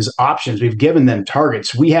Iranians options. We've given them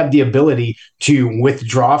targets. We have the ability to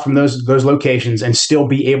withdraw from those locations and still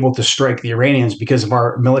be able to strike the Iranians because of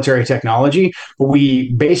our military technology. But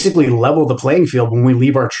we basically level the playing field when we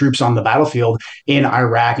leave our troops on the battlefield in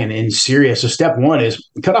Iraq and in Syria. So step one is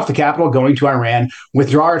cut off the capital going to Iran,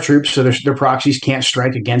 withdraw our troops so their proxies can't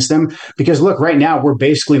strike against them. Because look, right now we're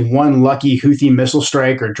basically one lucky Houthi missile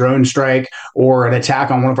strike or drone strike or an attack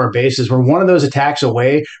on one of our bases. We're one of those attacks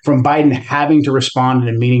away from Biden having to respond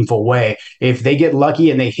in a meaningful way. If they get lucky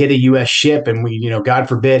and they hit a U.S. ship and we, God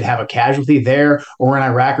forbid, have a casualty there or in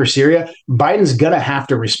Iraq or Syria, Biden's going to have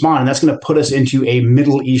to respond. And that's going to put us into a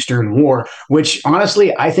Middle Eastern war, which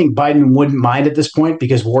honestly, I think Biden wouldn't mind at this point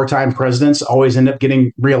because wartime presidents always end up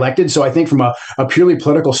getting reelected. So I think from a purely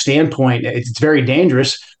political standpoint, it's very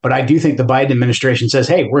dangerous. But I do think the Biden administration says,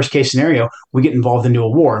 hey, worst case scenario, we get involved into a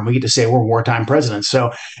war and we get to say we're wartime presidents.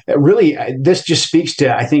 So really, this just speaks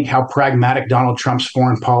to, I think, how pragmatic Donald Trump's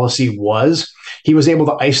foreign policy was. He was able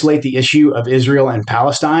to isolate the issue of Israel and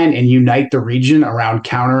Palestine and unite the region around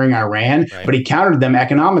countering Iran, but he countered them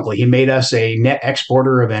economically. He made us a net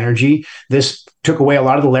exporter of energy. This took away a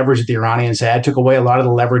lot of the leverage that the Iranians had, took away a lot of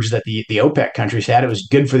the leverage that the OPEC countries had. It was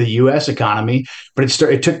good for the U.S. economy, but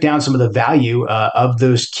it took down some of the value of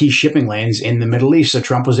those key shipping lanes in the Middle East. So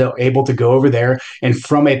Trump was able to go over there and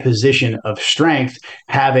from a position of strength,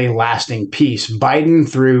 have a lasting peace. Biden,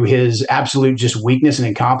 through his absolute just weakness and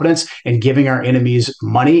incompetence and giving our enemies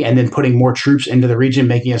money and then putting more troops into the region,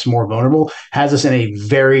 making us more vulnerable, has us in a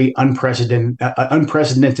very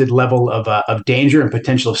unprecedented level of danger and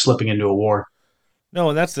potential of slipping into a war. No,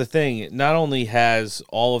 and that's the thing. Not only has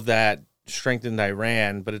all of that strengthened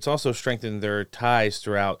Iran, but it's also strengthened their ties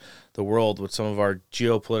throughout the world with some of our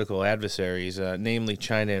geopolitical adversaries, namely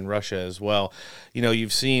China and Russia as well. You know,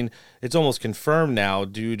 you've seen it's almost confirmed now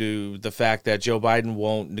due to the fact that Joe Biden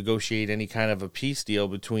won't negotiate any kind of a peace deal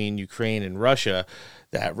between Ukraine and Russia,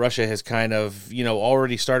 that Russia has kind of, you know,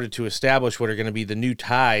 already started to establish what are going to be the new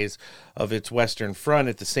ties of its Western front.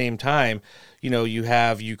 At the same time, you know, you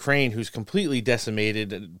have Ukraine, who's completely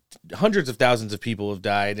decimated. Hundreds of thousands of people have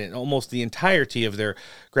died, and almost the entirety of their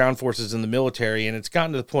ground forces in the military. And it's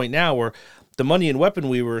gotten to the point now where the money and weapon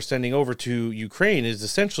we were sending over to Ukraine is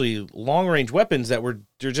essentially long-range weapons that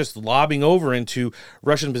they're just lobbing over into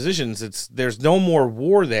Russian positions. There's no more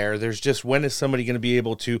war there. There's just, when is somebody going to be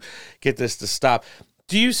able to get this to stop?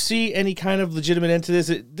 Do you see any kind of legitimate end to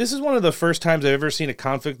this? This is one of the first times I've ever seen a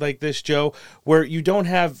conflict like this, Joe, where you don't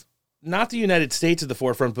have not the United States at the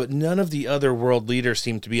forefront, but none of the other world leaders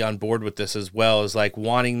seem to be on board with this as well, as like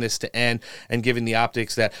wanting this to end and giving the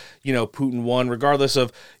optics that, you know, Putin won, regardless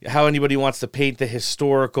of how anybody wants to paint the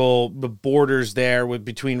historical borders there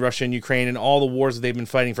between Russia and Ukraine and all the wars that they've been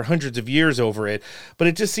fighting for hundreds of years over it. But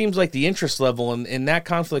it just seems like the interest level in that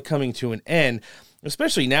conflict coming to an end,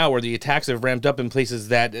 especially now where the attacks have ramped up in places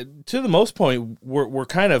that, to the most point, were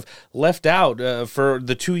kind of left out for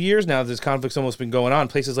the 2 years now that this conflict's almost been going on,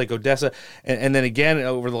 places like Odessa, and then again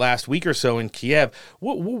over the last week or so in Kiev.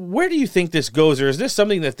 Where do you think this goes, or is this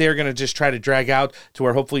something that they're going to just try to drag out to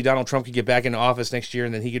where hopefully Donald Trump could get back into office next year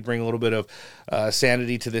and then he could bring a little bit of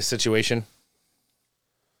sanity to this situation?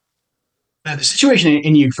 The situation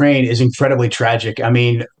in Ukraine is incredibly tragic. I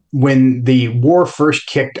mean, when the war first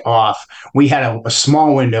kicked off, we had a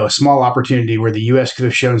small window, a small opportunity where the U.S. could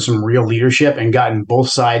have shown some real leadership and gotten both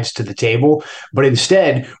sides to the table. But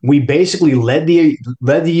instead, we basically led the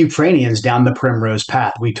Ukrainians down the primrose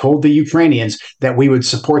path. We told the Ukrainians that we would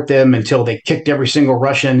support them until they kicked every single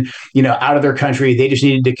Russian, out of their country. They just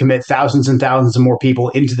needed to commit thousands and thousands of more people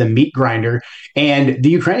into the meat grinder. And the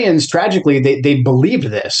Ukrainians, tragically, they believed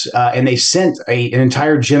this, and they sent an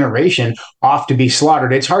entire generation off to be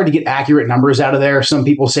slaughtered. It's hard to get accurate numbers out of there. Some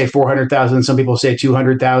people say 400,000, some people say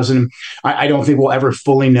 200,000. I don't think we'll ever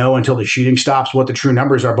fully know until the shooting stops what the true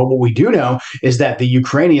numbers are. But what we do know is that the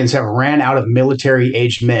Ukrainians have ran out of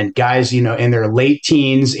military-aged men, guys, in their late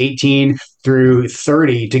teens, 18 through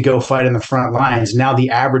 30, to go fight in the front lines. Now the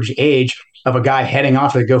average age of a guy heading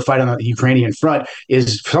off to go fight on the Ukrainian front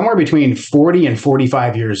is somewhere between 40 and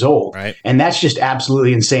 45 years old. Right. And that's just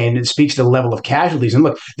absolutely insane. It speaks to the level of casualties. And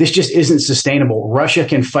look, this just isn't sustainable. Russia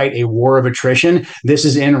can fight a war of attrition. This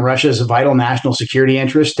is in Russia's vital national security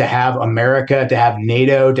interest to have America, to have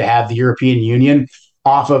NATO, to have the European Union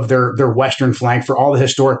off of their western flank for all the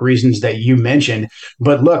historic reasons that you mentioned.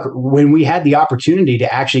 But look, when we had the opportunity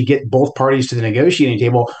to actually get both parties to the negotiating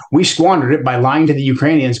table, we squandered it by lying to the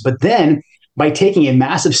Ukrainians. But then by taking a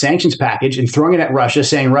massive sanctions package and throwing it at Russia,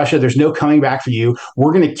 saying, Russia, there's no coming back for you.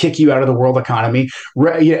 We're going to kick you out of the world economy.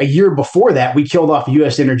 A year before that, we killed off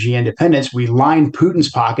U.S. energy independence. We lined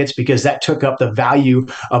Putin's pockets because that took up the value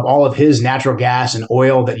of all of his natural gas and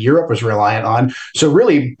oil that Europe was reliant on. So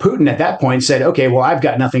really, Putin at that point said, okay, well, I've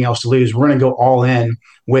got nothing else to lose. We're going to go all in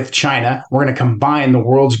with China. We're going to combine the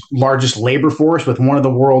world's largest labor force with one of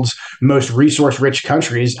the world's most resource-rich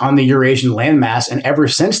countries on the Eurasian landmass. And ever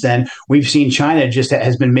since then, we've seen China just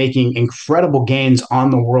has been making incredible gains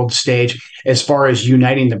on the world stage as far as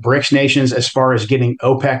uniting the BRICS nations, as far as getting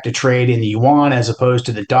OPEC to trade in the yuan as opposed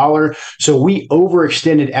to the dollar. So we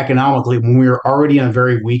overextended economically when we were already in a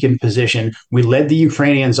very weakened position. We led the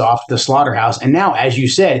Ukrainians off to the slaughterhouse. And now, as you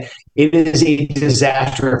said, it is a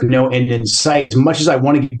disaster of no end in sight. As much as I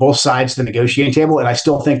want to get both sides to the negotiating table, and I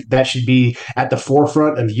still think that should be at the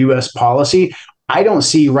forefront of U.S. policy, I don't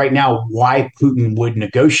see right now why Putin would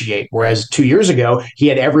negotiate. Whereas 2 years ago, he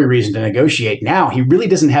had every reason to negotiate. Now, he really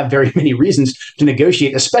doesn't have very many reasons to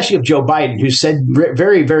negotiate, especially if Joe Biden, who said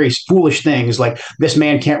very, very foolish things like this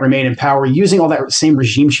man can't remain in power, using all that same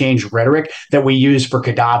regime change rhetoric that we use for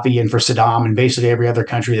Gaddafi and for Saddam and basically every other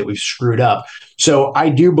country that we've screwed up. So I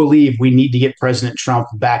do believe we need to get President Trump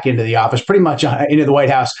back into the office, pretty much into the White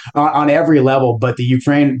House on every level. But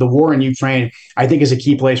the war in Ukraine, I think, is a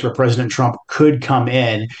key place where President Trump could come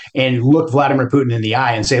in and look Vladimir Putin in the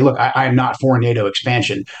eye and say, look, I am not for NATO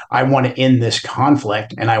expansion. I want to end this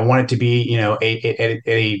conflict, and I want it to be,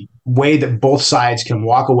 a way that both sides can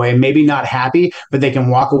walk away, maybe not happy, but they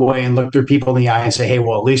can walk away and look their people in the eye and say, hey,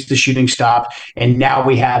 well, at least the shooting stopped, and now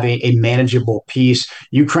we have a manageable peace.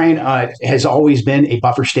 Ukraine has always been a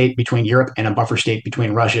buffer state between Europe and a buffer state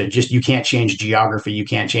between Russia. Just, you can't change geography. You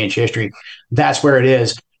can't change history. That's where it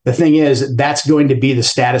is. The thing is, that's going to be the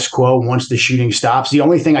status quo once the shooting stops. The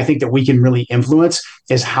only thing I think that we can really influence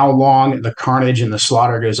is how long the carnage and the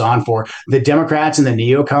slaughter goes on for. The Democrats and the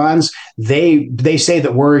neocons, they say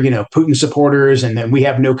that we're, Putin supporters and that we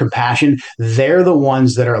have no compassion. They're the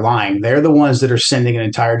ones that are lying. They're the ones that are sending an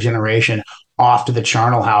entire generation off to the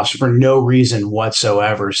charnel house for no reason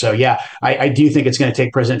whatsoever. So yeah, I do think it's going to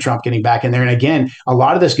take President Trump getting back in there. And again, a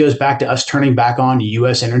lot of this goes back to us turning back on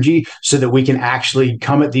U.S. energy so that we can actually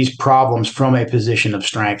come at these problems from a position of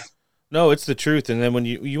strength. No, it's the truth. And then when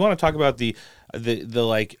you want to talk about the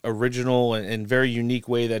like original and very unique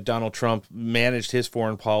way that Donald Trump managed his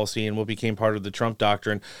foreign policy and what became part of the Trump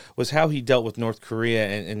doctrine was how he dealt with North Korea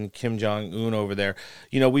and Kim Jong-un over there.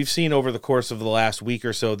 We've seen over the course of the last week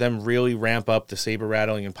or so them really ramp up the saber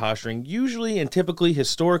rattling and posturing. Usually and typically,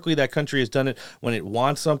 historically, that country has done it when it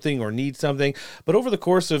wants something or needs something. But over the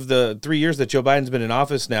course of the 3 years that Joe Biden's been in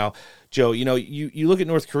office now, Joe, you look at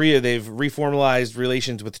North Korea, they've reformalized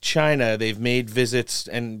relations with China. They've made visits,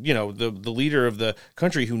 and, the leader of the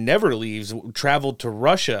country who never leaves traveled to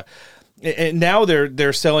Russia. And now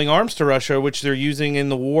they're selling arms to Russia, which they're using in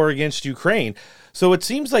the war against Ukraine. So it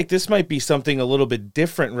seems like this might be something a little bit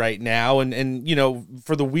different right now. And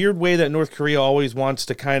for the weird way that North Korea always wants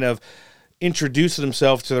to kind of introduce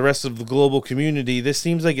themselves to the rest of the global community, this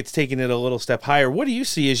seems like it's taking it a little step higher. What do you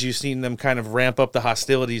see as you've seen them kind of ramp up the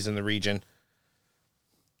hostilities in the region?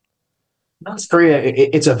 North Korea,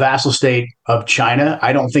 it's a vassal state of China.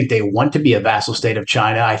 I don't think they want to be a vassal state of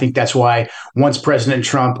China. I think that's why once President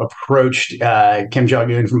Trump approached Kim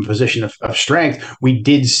Jong-un from a position of strength, we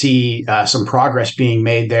did see some progress being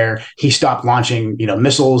made there. He stopped launching,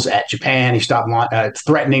 missiles at Japan. He stopped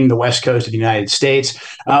threatening the West Coast of the United States.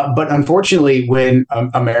 But unfortunately, when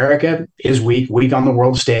America is weak on the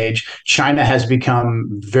world stage, China has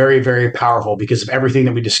become very, very powerful because of everything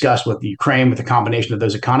that we discussed with Ukraine, with the combination of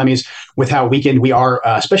those economies, with how weakened we are,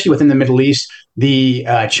 especially within the Middle East. The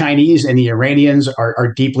Chinese and the Iranians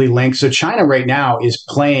are deeply linked. So China right now is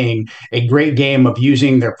playing a great game of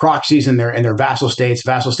using their proxies and their vassal states,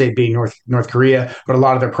 vassal state being North Korea, but a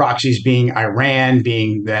lot of their proxies being Iran,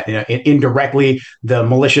 being indirectly the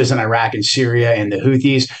militias in Iraq and Syria and the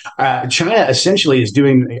Houthis. China essentially is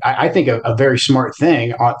doing, I think, a very smart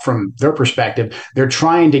thing from their perspective. They're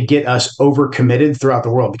trying to get us overcommitted throughout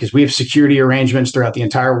the world because we have security arrangements throughout the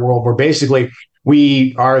entire world where basically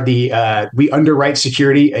we are we underwrite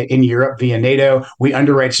security in Europe via NATO. We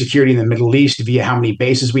underwrite security in the Middle East via how many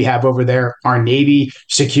bases we have over there. Our Navy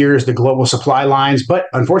secures the global supply lines. But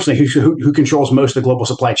unfortunately, who controls most of the global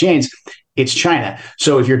supply chains? It's China.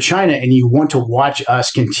 So if you're China and you want to watch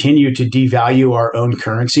us continue to devalue our own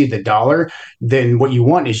currency, the dollar, then what you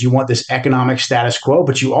want is you want this economic status quo,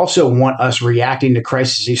 but you also want us reacting to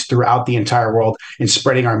crises throughout the entire world and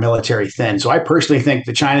spreading our military thin. So I personally think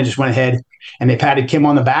that China just went ahead and they patted Kim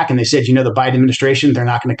on the back and they said, the Biden administration, they're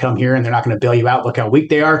not going to come here and they're not going to bail you out. Look how weak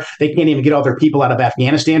they are. They can't even get all their people out of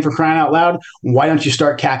Afghanistan, for crying out loud. Why don't you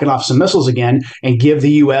start cacking off some missiles again and give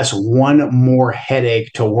the U.S. one more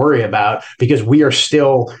headache to worry about? Because we are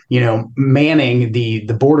still, manning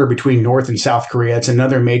the border between North and South Korea. It's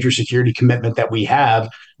another major security commitment that we have.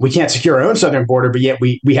 We can't secure our own southern border, but yet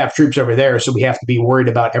we have troops over there. So we have to be worried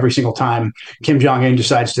about every single time Kim Jong-un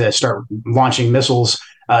decides to start launching missiles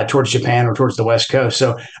towards Japan or towards the West Coast.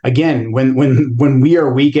 So again, when we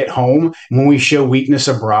are weak at home, when we show weakness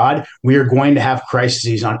abroad, we are going to have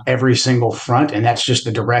crises on every single front. And that's just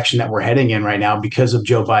the direction that we're heading in right now because of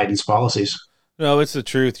Joe Biden's policies. No, it's the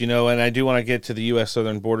truth, and I do want to get to the U.S.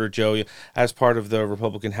 southern border, Joe, as part of the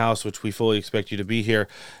Republican House, which we fully expect you to be here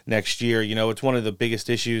next year. It's one of the biggest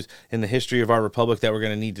issues in the history of our republic that we're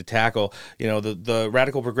going to need to tackle. The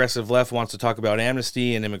radical progressive left wants to talk about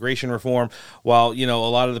amnesty and immigration reform, while, a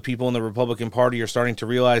lot of the people in the Republican Party are starting to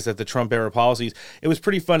realize that the Trump-era policies, it was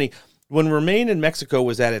pretty funny. When Remain in Mexico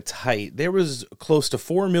was at its height, there was close to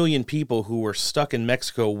 4 million people who were stuck in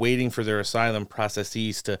Mexico waiting for their asylum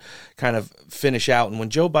processes to kind of finish out. And when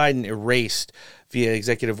Joe Biden erased via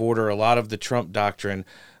executive order a lot of the Trump doctrine,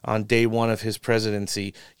 on day one of his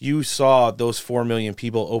presidency. You saw those 4 million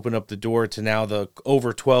people open up the door to now the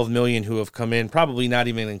over 12 million who have come in, probably not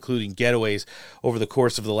even including getaways over the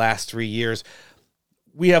course of the last 3 years.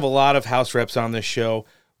 We have a lot of House reps on this show.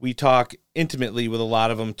 We talk intimately with a lot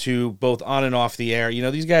of them too, both on and off the air.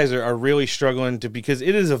 These guys are really struggling because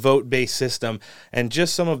it is a vote-based system, and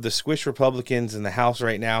just some of the squish Republicans in the House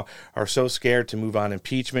right now are so scared to move on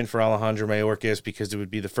impeachment for Alejandro Mayorkas because it would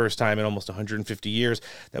be the first time in almost 150 years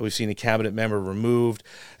that we've seen a cabinet member removed.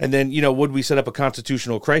 And then, would we set up a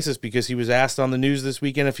constitutional crisis because he was asked on the news this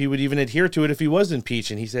weekend if he would even adhere to it if he was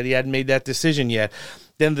impeached, and he said he hadn't made that decision yet.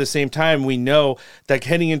 Then at the same time, we know that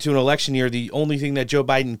heading into an election year, the only thing that Joe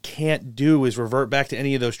Biden can't do is revert back to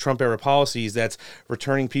any of those Trump-era policies. That's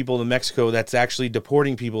returning people to Mexico, that's actually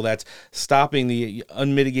deporting people, that's stopping the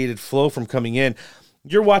unmitigated flow from coming in.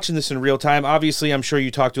 You're watching this in real time. Obviously, I'm sure you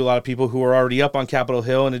talk to a lot of people who are already up on Capitol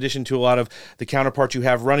Hill, in addition to a lot of the counterparts you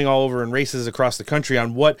have running all over in races across the country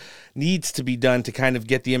on what needs to be done to kind of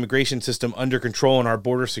get the immigration system under control and our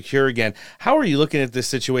border secure again. How are you looking at this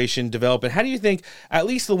situation develop? And how do you think at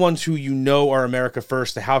least the ones who are America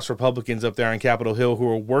First, the House Republicans up there on Capitol Hill who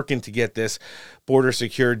are working to get this border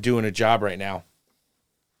secured, doing a job right now?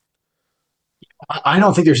 I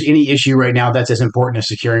don't think there's any issue right now that's as important as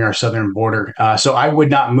securing our southern border. So I would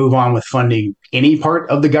not move on with funding any part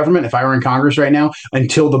of the government if I were in Congress right now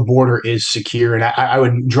until the border is secure. And I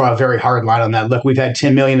would draw a very hard line on that. Look, we've had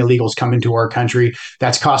 10 million illegals come into our country.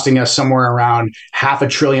 That's costing us somewhere around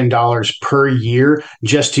 $500 billion per year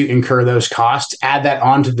just to incur those costs. Add that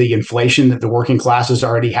on to the inflation that the working class is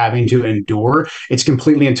already having to endure. It's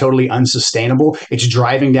completely and totally unsustainable. It's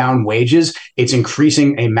driving down wages. It's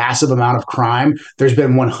increasing a massive amount of crime. There's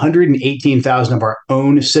been 118,000 of our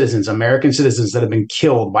own citizens, American citizens, that have been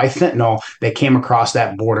killed by fentanyl that came across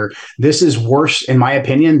that border. This is worse, in my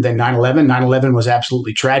opinion, than 9/11. 9/11 was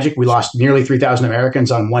absolutely tragic. We lost nearly 3,000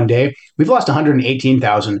 Americans on one day. We've lost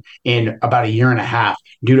 118,000 in about a year and a half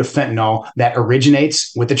due to fentanyl that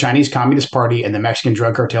originates with the Chinese Communist Party, and the Mexican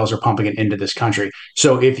drug cartels are pumping it into this country.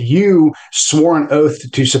 So if you swore an oath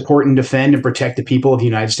to support and defend and protect the people of the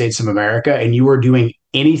United States of America, and you are doing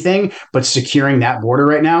anything but securing that border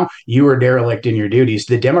right now, you are derelict in your duties.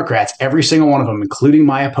 The Democrats, every single one of them, including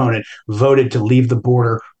my opponent, voted to leave the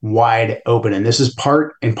border wide open. And this is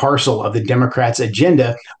part and parcel of the Democrats'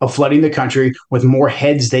 agenda of flooding the country with more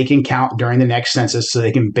heads they can count during the next census so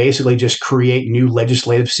they can basically just create new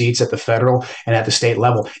legislative seats at the federal and at the state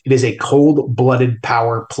level. It is a cold-blooded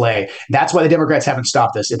power play. That's why the Democrats haven't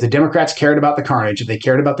stopped this. If the Democrats cared about the carnage, if they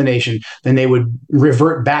cared about the nation, then they would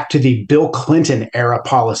revert back to the Bill Clinton era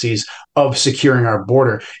policies of securing our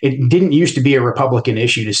border. It didn't used to be a Republican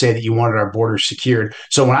issue to say that you wanted our borders secured.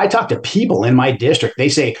 So when I talk to people in my district, they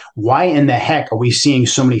say, why in the heck are we seeing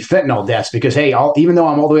so many fentanyl deaths? Because, hey, even though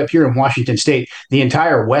I'm all the way up here in Washington State, the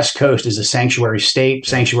entire West Coast is a sanctuary state,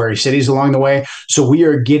 sanctuary cities along the way. So we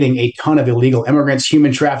are getting a ton of illegal immigrants,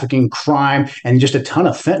 human trafficking, crime, and just a ton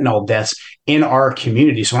of fentanyl deaths in our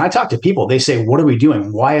community. So when I talk to people, they say, what are we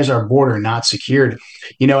doing? Why is our border not secured?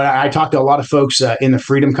 And I talk to a lot of folks in the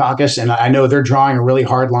Freedom Caucus, and I know they're drawing a really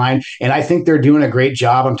hard line, and I think they're doing a great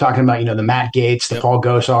job. I'm talking about, the Matt Gaetz, the Paul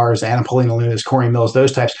Gosars, the Anna Paulina-Lunas, Corey Mills,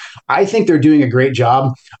 those types. I think they're doing a great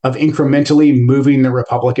job of incrementally moving the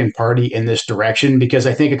Republican Party in this direction, because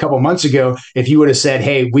I think a couple months ago, if you would have said,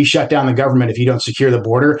 hey, we shut down the government if you don't secure the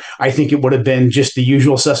border, I think it would have been just the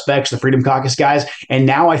usual suspects, the Freedom Caucus guys. And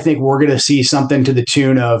now I think we're going to see something to the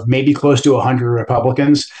tune of maybe close to 100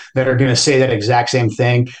 Republicans that are going to say that exact same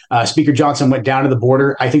thing. Speaker Johnson went down to the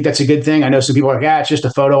border. I think that's a good thing. I know some people are like, it's just a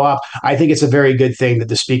photo op. I think it's a very good thing that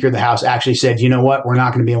the Speaker of the House actually said, you know what, we're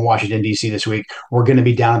not going to be in Washington, D.C. this week. We're going to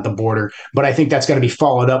be down at the border. But I think that's got to be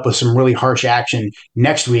followed up with some really harsh action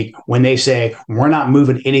next week when they say, we're not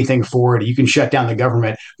moving anything forward. You can shut down the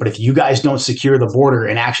government, but if you guys don't secure the border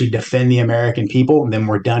and actually defend the American people, then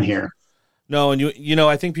we're done here. No, and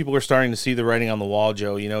I think people are starting to see the writing on the wall,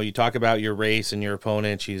 Joe. You talk about your race and your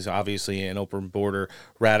opponent. She's obviously an open border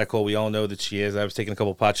radical. We all know that she is. I was taking a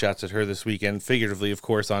couple pot shots at her this weekend, figuratively, of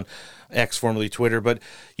course, on X, formerly Twitter. But,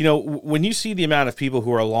 when you see the amount of people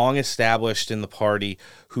who are long established in the party,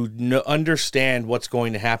 who understand what's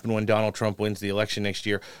going to happen when Donald Trump wins the election next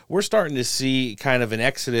year, we're starting to see kind of an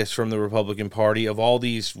exodus from the Republican Party of all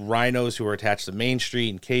these rhinos who are attached to Main Street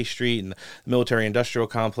and K Street and the military-industrial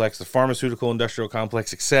complex, the pharmaceutical industrial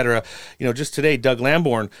complex, etc. Just today, Doug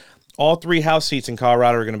Lamborn All 3 House seats in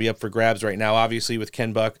Colorado are going to be up for grabs right now, obviously with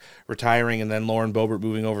Ken Buck retiring and then Lauren Boebert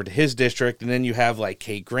moving over to his district. And then you have like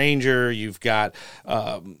Kate Granger. You've got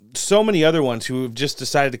so many other ones who have just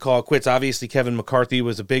decided to call it quits. Obviously, Kevin McCarthy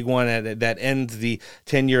was a big one that ends the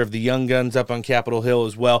tenure of the Young Guns up on Capitol Hill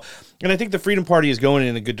as well. And I think the Freedom Party is going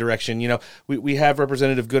in a good direction. You know, we have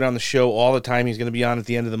Representative Good on the show all the time. He's going to be on at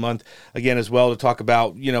the end of the month again as well to talk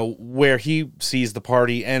about, you know, where he sees the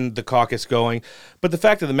party and the caucus going. But the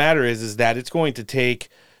fact of the matter is that it's going to take,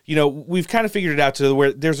 you know, we've kind of figured it out to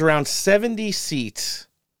where there's around 70 seats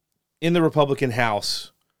in the Republican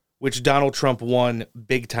House, which Donald Trump won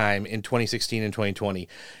big time in 2016 and 2020.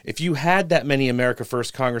 If you had that many America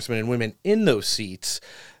First congressmen and women in those seats,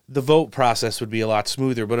 the vote process would be a lot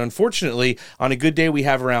smoother. But unfortunately, on a good day, we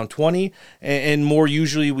have around 20, and more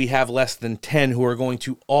usually we have less than 10 who are going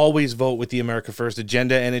to always vote with the America First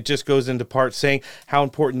agenda. And it just goes into part saying how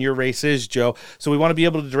important your race is, Joe. So we want to be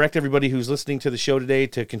able to direct everybody who's listening to the show today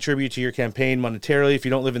to contribute to your campaign monetarily. If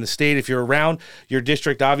you don't live in the state, if you're around your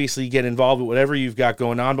district, obviously get involved with whatever you've got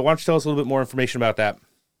going on. But why don't you tell us a little bit more information about that?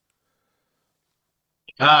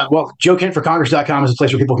 Well, JoeKentForCongress.com is a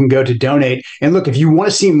place where people can go to donate. And look, if you want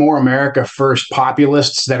to see more America First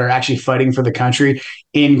populists that are actually fighting for the country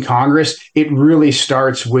in Congress, it really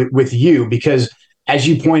starts with you, because as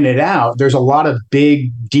you pointed out, there's a lot of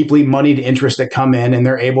big, deeply moneyed interests that come in, and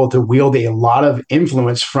they're able to wield a lot of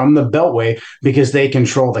influence from the Beltway because they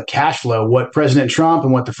control the cash flow. What President Trump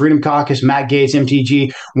and what the Freedom Caucus, Matt Gaetz,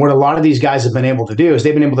 MTG, what a lot of these guys have been able to do is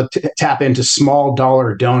they've been able to tap into small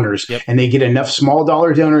dollar donors. Yep. And they get enough small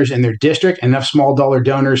dollar donors in their district, enough small dollar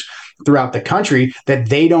donors throughout the country that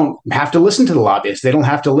they don't have to listen to the lobbyists. They don't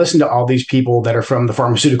have to listen to all these people that are from the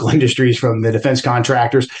pharmaceutical industries, from the defense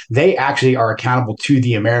contractors. They actually are accountable to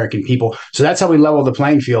the American people. So that's how we level the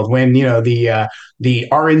playing field. When, you know, the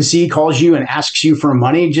RNC calls you and asks you for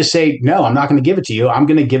money, just say, no, I'm not going to give it to you. I'm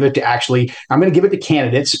going to give it to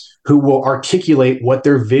candidates who will articulate what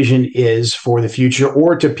their vision is for the future,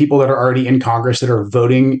 or to people that are already in Congress that are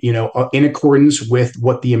voting, you know, in accordance with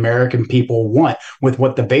what the American people want, with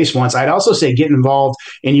what the base wants. I'd also say get involved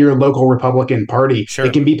in your local Republican Party. Sure.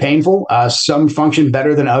 It can be painful. Some function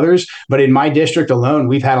better than others, but in my district alone,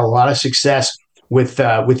 we've had a lot of success with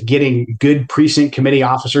getting good precinct committee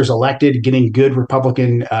officers elected, getting good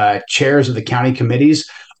Republican chairs of the county committees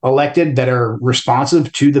elected that are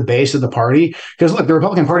responsive to the base of the party. Because look, the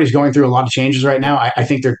Republican Party is going through a lot of changes right now. I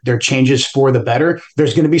think they're changes for the better.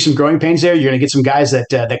 There's going to be some growing pains there. You're going to get some guys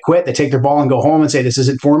that quit, that take their ball and go home and say, this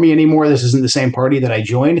isn't for me anymore. This isn't the same party that I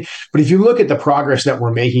joined. But if you look at the progress that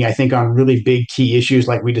we're making, I think on really big key issues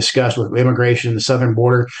like we discussed with immigration, the southern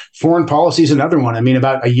border, foreign policy is another one. I mean,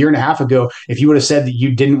 about a year and a half ago, if you would have said that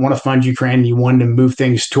you didn't want to fund Ukraine and you wanted to move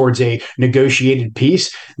things towards a negotiated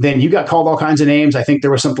peace, then you got called all kinds of names. I think there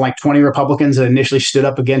was something like 20 Republicans that initially stood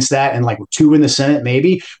up against that, and like 2 in the Senate,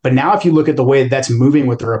 maybe. But now if you look at the way that's moving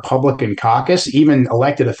with the Republican caucus, even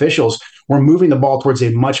elected officials, we're moving the ball towards a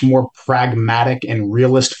much more pragmatic and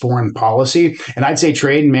realist foreign policy. And I'd say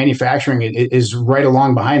trade and manufacturing is right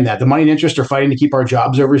along behind that. The money and interest are fighting to keep our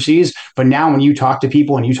jobs overseas. But now when you talk to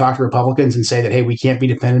people and you talk to Republicans and say that, hey, we can't be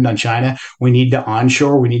dependent on China, we need to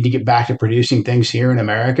onshore, we need to get back to producing things here in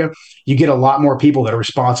America, you get a lot more people that are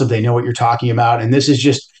responsive. They know what you're talking about. And this is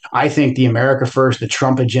just, I think, the America First, the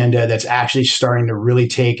Trump agenda that's actually starting to really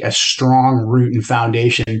take a strong root and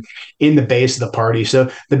foundation in the base of the party. So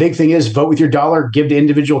the big thing is vote with your dollar, give to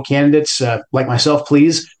individual candidates like myself,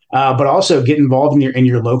 please. But also get involved in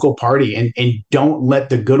your local party, and don't let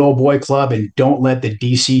the good old boy club and don't let the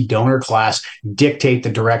DC donor class dictate the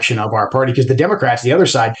direction of our party, because the Democrats, the other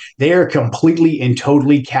side, they are completely and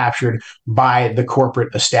totally captured by the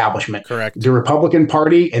corporate establishment. Correct. The Republican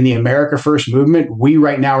Party and the America First movement, we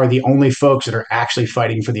right now are the only folks that are actually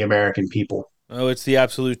fighting for the American people. Oh, it's the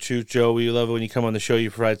absolute truth, Joe. We love it when you come on the show. You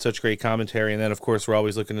provide such great commentary. And then, of course, we're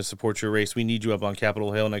always looking to support your race. We need you up on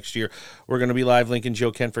Capitol Hill next year. We're going to be live linking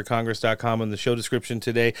JoeKentForCongress.com in the show description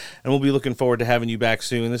today. And we'll be looking forward to having you back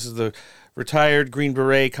soon. This is the retired Green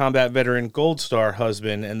Beret combat veteran Gold Star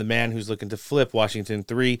husband and the man who's looking to flip Washington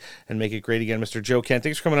 3 and make it great again, Mr. Joe Kent.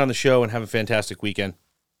 Thanks for coming on the show, and have a fantastic weekend.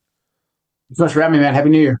 Thanks so much for having me, man. Happy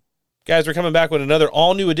New Year. Guys, we're coming back with another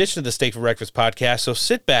all-new edition of the Steak for Breakfast podcast. So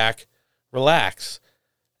sit back, relax,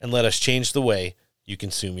 and let us change the way you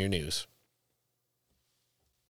consume your news.